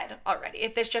been dead already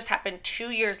if this just happened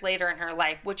 2 years later in her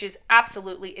life, which is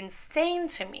absolutely insane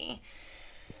to me.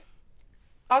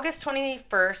 August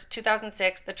 21st,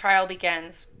 2006, the trial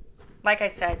begins. Like I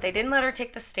said, they didn't let her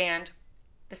take the stand.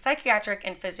 The psychiatric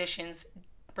and physicians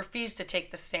refused to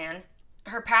take the stand.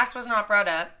 Her past was not brought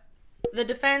up. The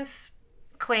defense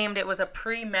claimed it was a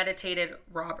premeditated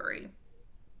robbery.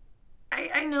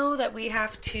 I know that we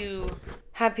have to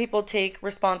have people take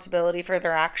responsibility for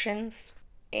their actions.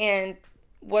 And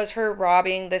was her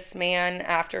robbing this man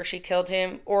after she killed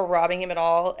him, or robbing him at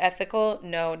all, ethical?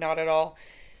 No, not at all.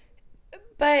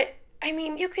 But, I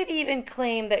mean, you could even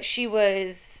claim that she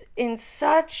was in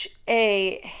such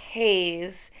a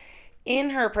haze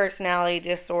in her personality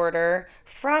disorder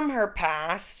from her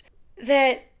past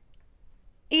that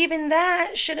even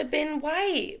that should have been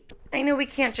wiped. I know we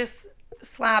can't just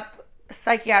slap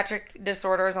psychiatric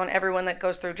disorders on everyone that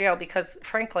goes through jail, because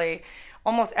frankly,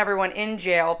 almost everyone in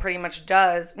jail pretty much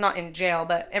does, not in jail,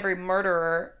 but every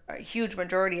murderer, a huge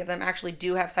majority of them actually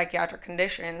do have psychiatric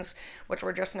conditions, which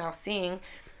we're just now seeing.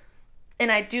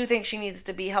 And I do think she needs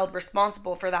to be held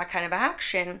responsible for that kind of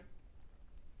action.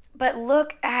 But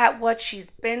look at what she's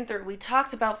been through. We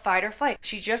talked about fight or flight.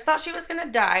 She just thought she was going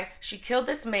to die. She killed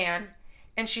this man,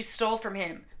 and she stole from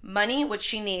him money, which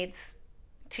she needs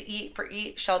to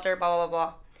eat, shelter, blah, blah, blah,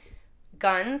 blah.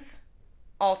 Guns,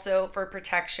 also for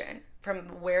protection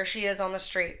from where she is on the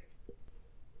street.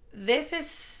 This is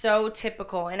so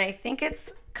typical, and I think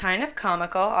it's kind of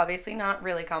comical, obviously not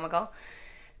really comical,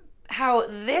 how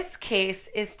this case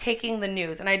is taking the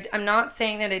news. And I'm not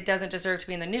saying that it doesn't deserve to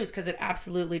be in the news, because it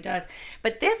absolutely does.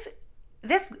 But this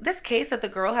case that the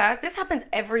girl has, this happens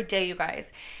every day, you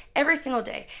guys. Every single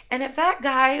day. And if that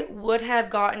guy would have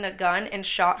gotten a gun and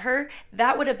shot her,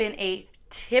 that would have been a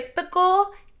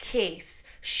typical case.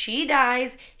 She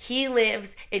dies, he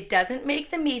lives. It doesn't make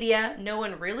the media. No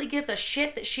one really gives a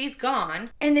shit that she's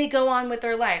gone. And they go on with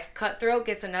their life. Cutthroat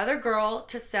gets another girl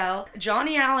to sell.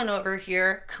 Johnny Allen over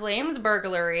here claims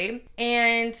burglary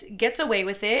and gets away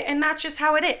with it. And that's just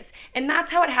how it is. And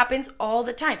that's how it happens all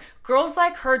the time. Girls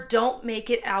like her don't make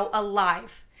it out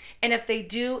alive. And if they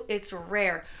do, it's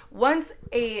rare. Once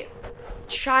a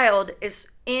child is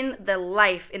in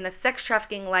the sex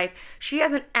trafficking life, she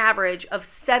has an average of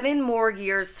 7 more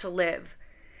years to live.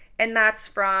 And that's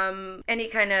from any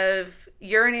kind of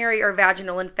urinary or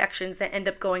vaginal infections that end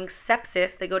up going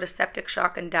sepsis. They go to septic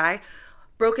shock and die.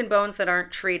 Broken bones that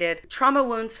aren't treated. Trauma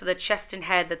wounds to the chest and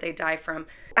head that they die from.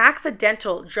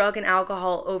 Accidental drug and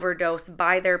alcohol overdose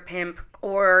by their pimp,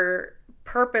 or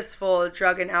purposeful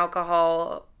drug and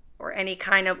alcohol or any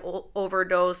kind of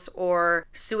overdose or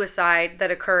suicide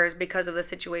that occurs because of the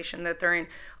situation that they're in.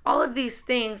 All of these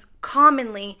things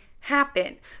commonly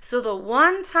happen. So the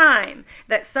one time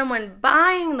that someone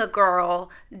buying the girl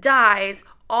dies,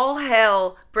 all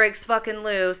hell breaks fucking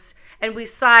loose, and we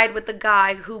side with the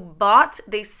guy who bought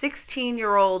the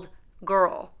 16-year-old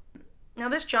girl. Now,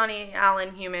 this Johnny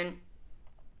Allen Human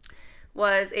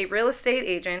was a real estate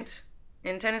agent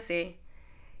in Tennessee.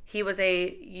 He was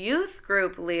a youth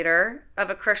group leader of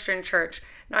a Christian church.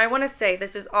 Now, I want to say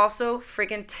this is also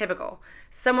freaking typical.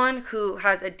 Someone who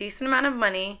has a decent amount of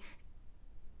money,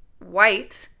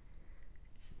 white,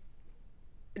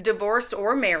 divorced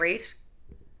or married,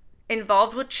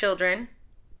 involved with children,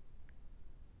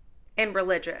 and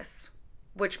religious,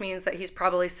 which means that he's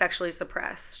probably sexually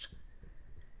suppressed.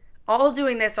 All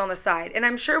doing this on the side. And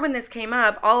I'm sure when this came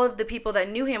up, all of the people that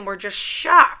knew him were just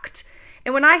shocked.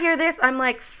 And when I hear this, I'm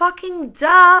like, fucking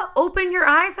duh, open your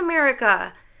eyes,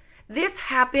 America. This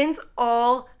happens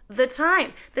all the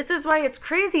time. This is why it's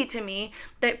crazy to me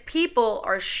that people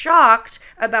are shocked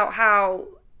about how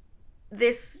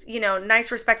this,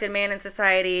 nice respected man in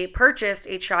society purchased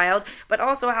a child, but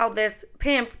also how this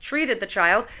pimp treated the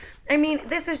child. I mean,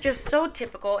 this is just so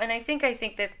typical, and I think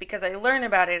this because I learn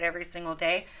about it every single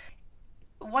day.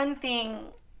 One thing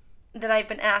that I've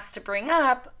been asked to bring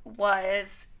up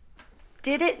was,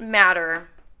 did it matter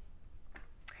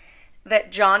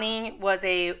that Johnny was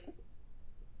a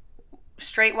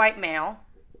straight white male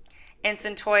and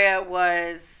Cyntoia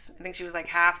was, I think she was like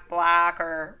half black,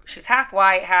 or she's half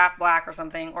white, half black or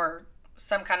something, or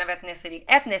some kind of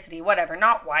ethnicity, whatever,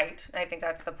 not white. I think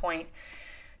that's the point.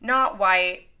 Not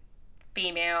white,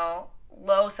 female,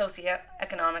 low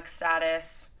socioeconomic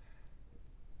status.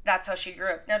 That's how she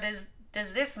grew up. Now, does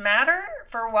this matter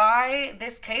for why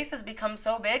this case has become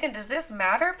so big? And does this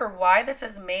matter for why this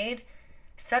has made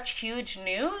such huge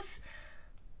news?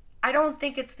 I don't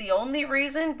think it's the only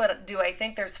reason, but do I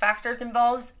think there's factors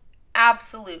involved?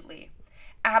 Absolutely.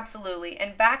 Absolutely.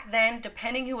 And back then,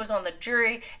 depending who was on the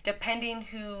jury, depending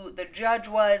who the judge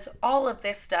was, all of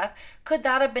this stuff, could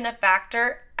that have been a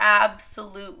factor?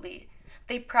 Absolutely.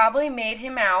 They probably made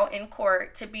him out in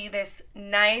court to be this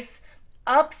nice,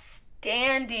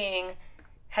 upstanding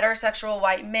heterosexual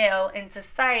white male in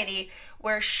society,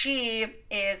 where she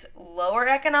is lower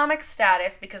economic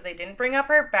status because they didn't bring up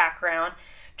her background,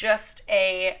 just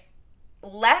a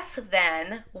less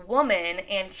than woman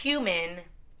and human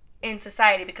in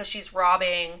society because she's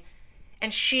robbing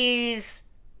and she's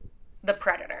the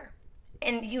predator.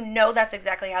 And that's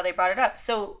exactly how they brought it up.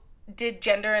 So did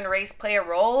gender and race play a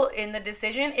role in the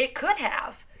decision? It could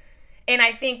have. And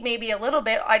I think maybe a little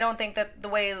bit. I don't think that the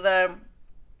way the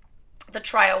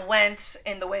trial went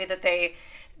and the way that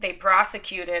they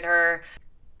prosecuted her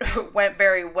went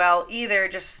very well either,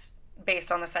 just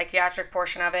based on the psychiatric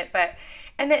portion of it.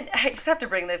 And then I just have to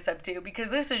bring this up too,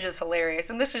 because this is just hilarious.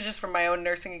 And this is just from my own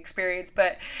nursing experience.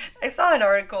 But I saw an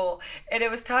article and it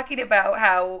was talking about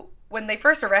how when they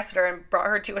first arrested her and brought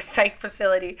her to a psych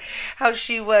facility, how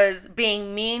she was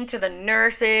being mean to the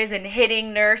nurses and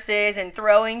hitting nurses and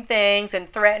throwing things and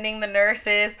threatening the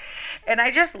nurses. And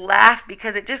I just laughed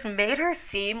because it just made her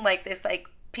seem like this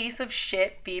piece of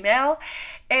shit female.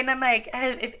 And I'm like,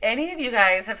 if any of you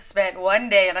guys have spent one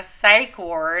day in a psych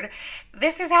ward,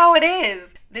 this is how it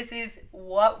is. This is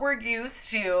what we're used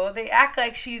to. They act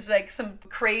like she's like some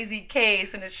crazy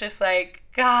case, and it's just like,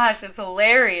 gosh, it's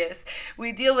hilarious.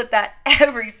 We deal with that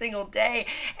every single day.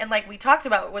 And like we talked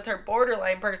about with her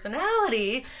borderline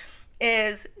personality,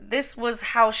 is this was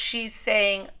how she's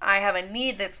saying, I have a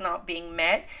need that's not being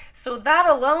met. So that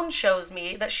alone shows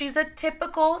me that she's a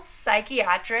typical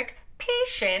psychiatric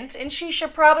patient, and she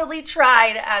should probably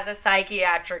try as a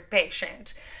psychiatric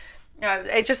patient.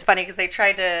 It's just funny because they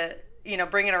tried to,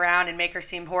 bring it around and make her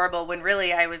seem horrible when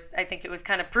really I think it was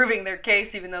kind of proving their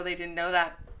case, even though they didn't know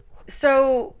that.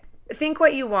 So think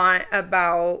what you want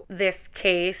about this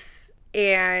case.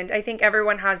 And I think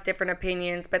everyone has different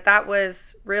opinions, but that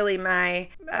was really my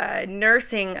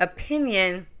nursing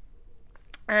opinion.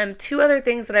 2 other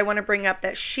things that I want to bring up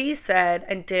that she said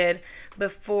and did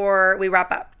before we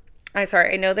wrap up. I'm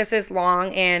sorry, I know this is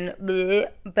long and bleh,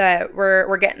 but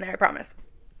we're getting there, I promise.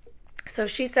 So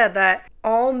she said that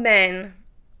all men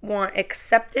want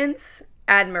acceptance,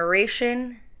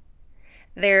 admiration,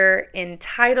 they're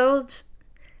entitled,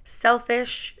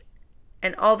 selfish,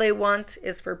 and all they want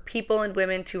is for people and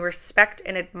women to respect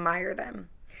and admire them.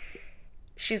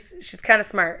 She's kind of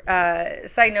smart.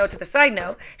 Side note to the side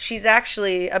note, she's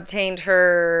actually obtained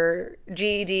her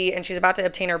GED and she's about to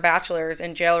obtain her bachelor's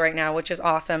in jail right now, which is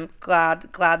awesome.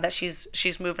 Glad that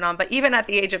she's moving on. But even at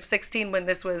the age of 16,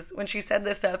 when she said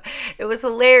this stuff, it was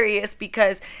hilarious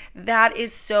because that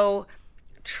is so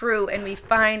true. And we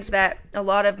find that a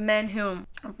lot of men who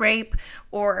rape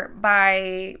or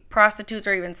buy prostitutes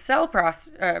or even sell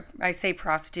I say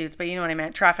prostitutes, but you know what I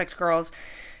meant, trafficked girls,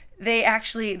 they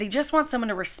just want someone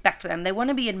to respect them. They want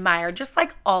to be admired, just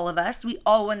like all of us. We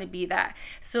all want to be that.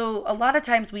 So a lot of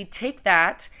times we take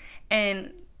that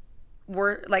and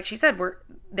we're, like she said,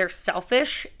 they're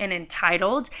selfish and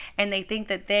entitled, and they think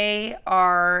that they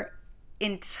are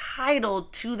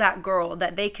entitled to that girl,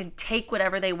 that they can take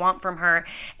whatever they want from her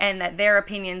and that their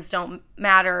opinions don't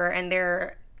matter. And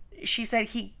she said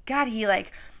he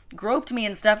like groped me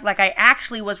and stuff like I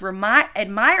actually was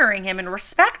admiring him and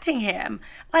respecting him.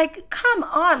 Like, come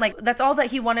on. Like, that's all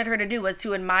that he wanted her to do, was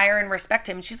to admire and respect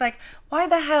him. And she's like, why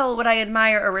the hell would I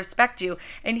admire or respect you?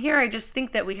 And here I just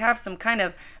think that we have some kind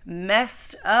of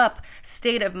messed up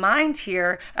state of mind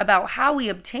here about how we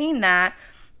obtain that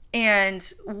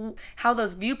and how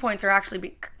those viewpoints are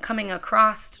actually coming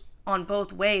across on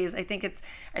both ways. I think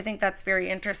that's very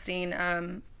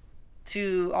interesting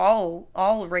to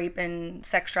all rape and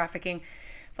sex trafficking.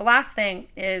 The last thing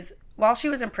is, while she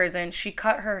was in prison, she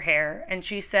cut her hair, and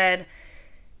she said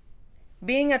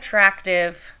being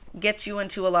attractive gets you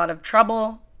into a lot of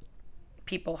trouble.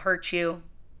 People hurt you.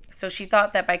 So she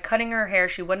thought that by cutting her hair,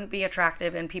 she wouldn't be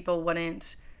attractive and people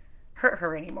wouldn't hurt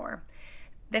her anymore.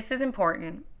 This is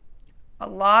important. A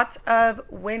lot of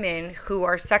women who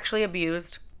are sexually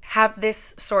abused have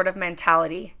this sort of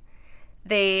mentality.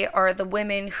 They are the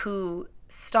women who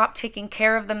stop taking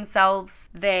care of themselves.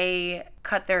 They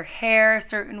cut their hair a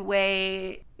certain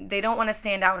way. They don't want to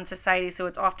stand out in society, so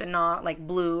it's often not like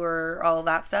blue or all of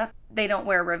that stuff. They don't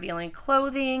wear revealing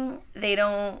clothing. They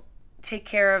don't take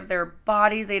care of their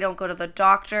bodies. They don't go to the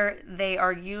doctor. They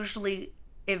are usually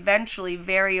eventually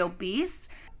very obese.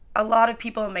 A lot of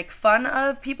people make fun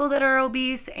of people that are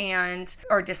obese and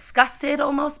are disgusted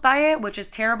almost by it, which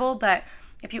is terrible. But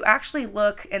if you actually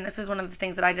look, and this is one of the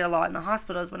things that I did a lot in the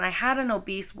hospital, is when I had an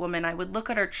obese woman, I would look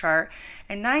at her chart,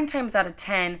 and 9 times out of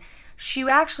 10, she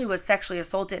actually was sexually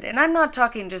assaulted. And I'm not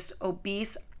talking just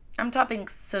obese, I'm talking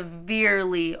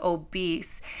severely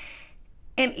obese.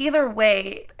 And either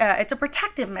way, it's a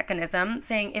protective mechanism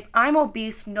saying, if I'm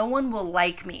obese, no one will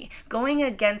like me, going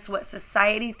against what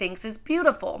society thinks is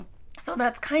beautiful. So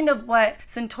that's kind of what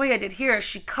Cyntoia did here.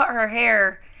 She cut her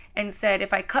hair and said,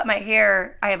 if I cut my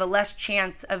hair, I have a less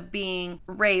chance of being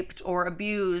raped or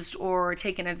abused or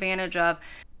taken advantage of.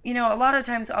 You know, a lot of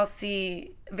times I'll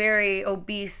see very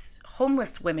obese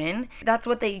homeless women. That's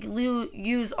what they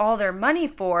use all their money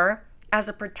for, as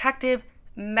a protective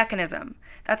mechanism.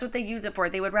 That's what they use it for.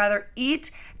 They would rather eat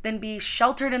than be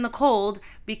sheltered in the cold,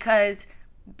 because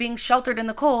being sheltered in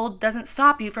the cold doesn't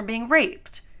stop you from being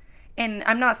raped. And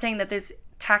I'm not saying that this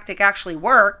tactic actually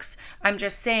works. I'm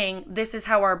just saying this is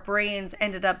how our brains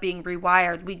ended up being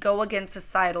rewired. We go against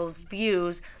societal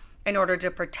views in order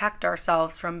to protect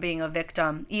ourselves from being a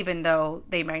victim, even though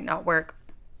they might not work.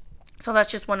 So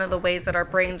that's just one of the ways that our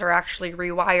brains are actually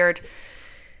rewired.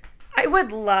 I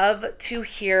would love to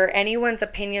hear anyone's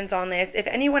opinions on this. If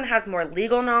anyone has more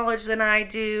legal knowledge than I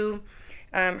do,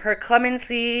 her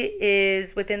clemency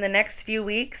is within the next few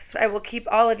weeks. I will keep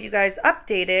all of you guys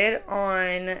updated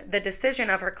on the decision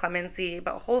of her clemency,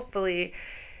 but hopefully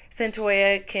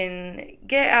Cyntoia can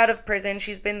get out of prison.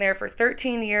 She's been there for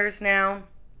 13 years now.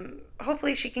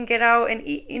 Hopefully she can get out, and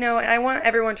and I want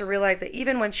everyone to realize that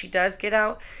even when she does get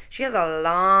out, she has a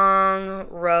long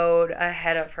road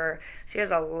ahead of her. She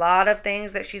has a lot of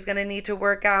things that she's going to need to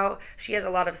work out. She has a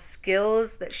lot of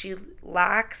skills that she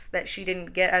lacks that she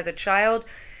didn't get as a child.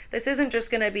 This isn't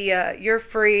just going to be you're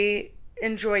free,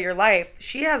 enjoy your life.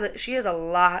 She has a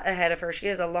lot ahead of her. She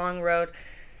has a long road.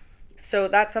 So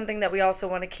that's something that we also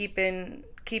want to keep in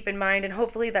mind, and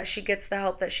hopefully that she gets the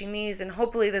help that she needs, and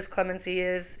hopefully this clemency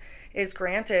is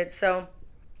granted. So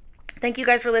thank you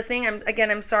guys for listening.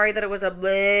 I'm sorry that it was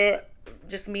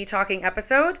just me talking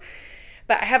episode,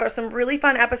 but I have some really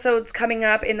fun episodes coming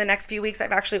up in the next few weeks.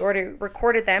 I've actually already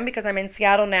recorded them because I'm in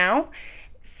Seattle now,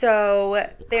 So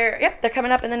they're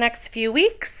coming up in the next few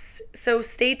weeks. So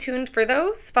stay tuned for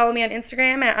those. Follow me on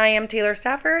Instagram at I am Taylor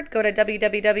Stafford. Go to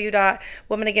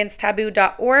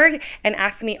www.womenagainsttaboo.org and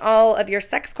ask me all of your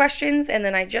sex questions. And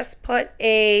then I just put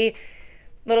a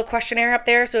little questionnaire up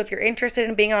there. So if you're interested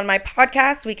in being on my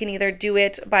podcast, we can either do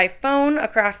it by phone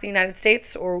across the United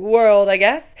States or world, I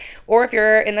guess. Or if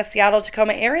you're in the Seattle,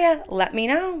 Tacoma area, let me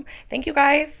know. Thank you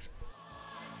guys.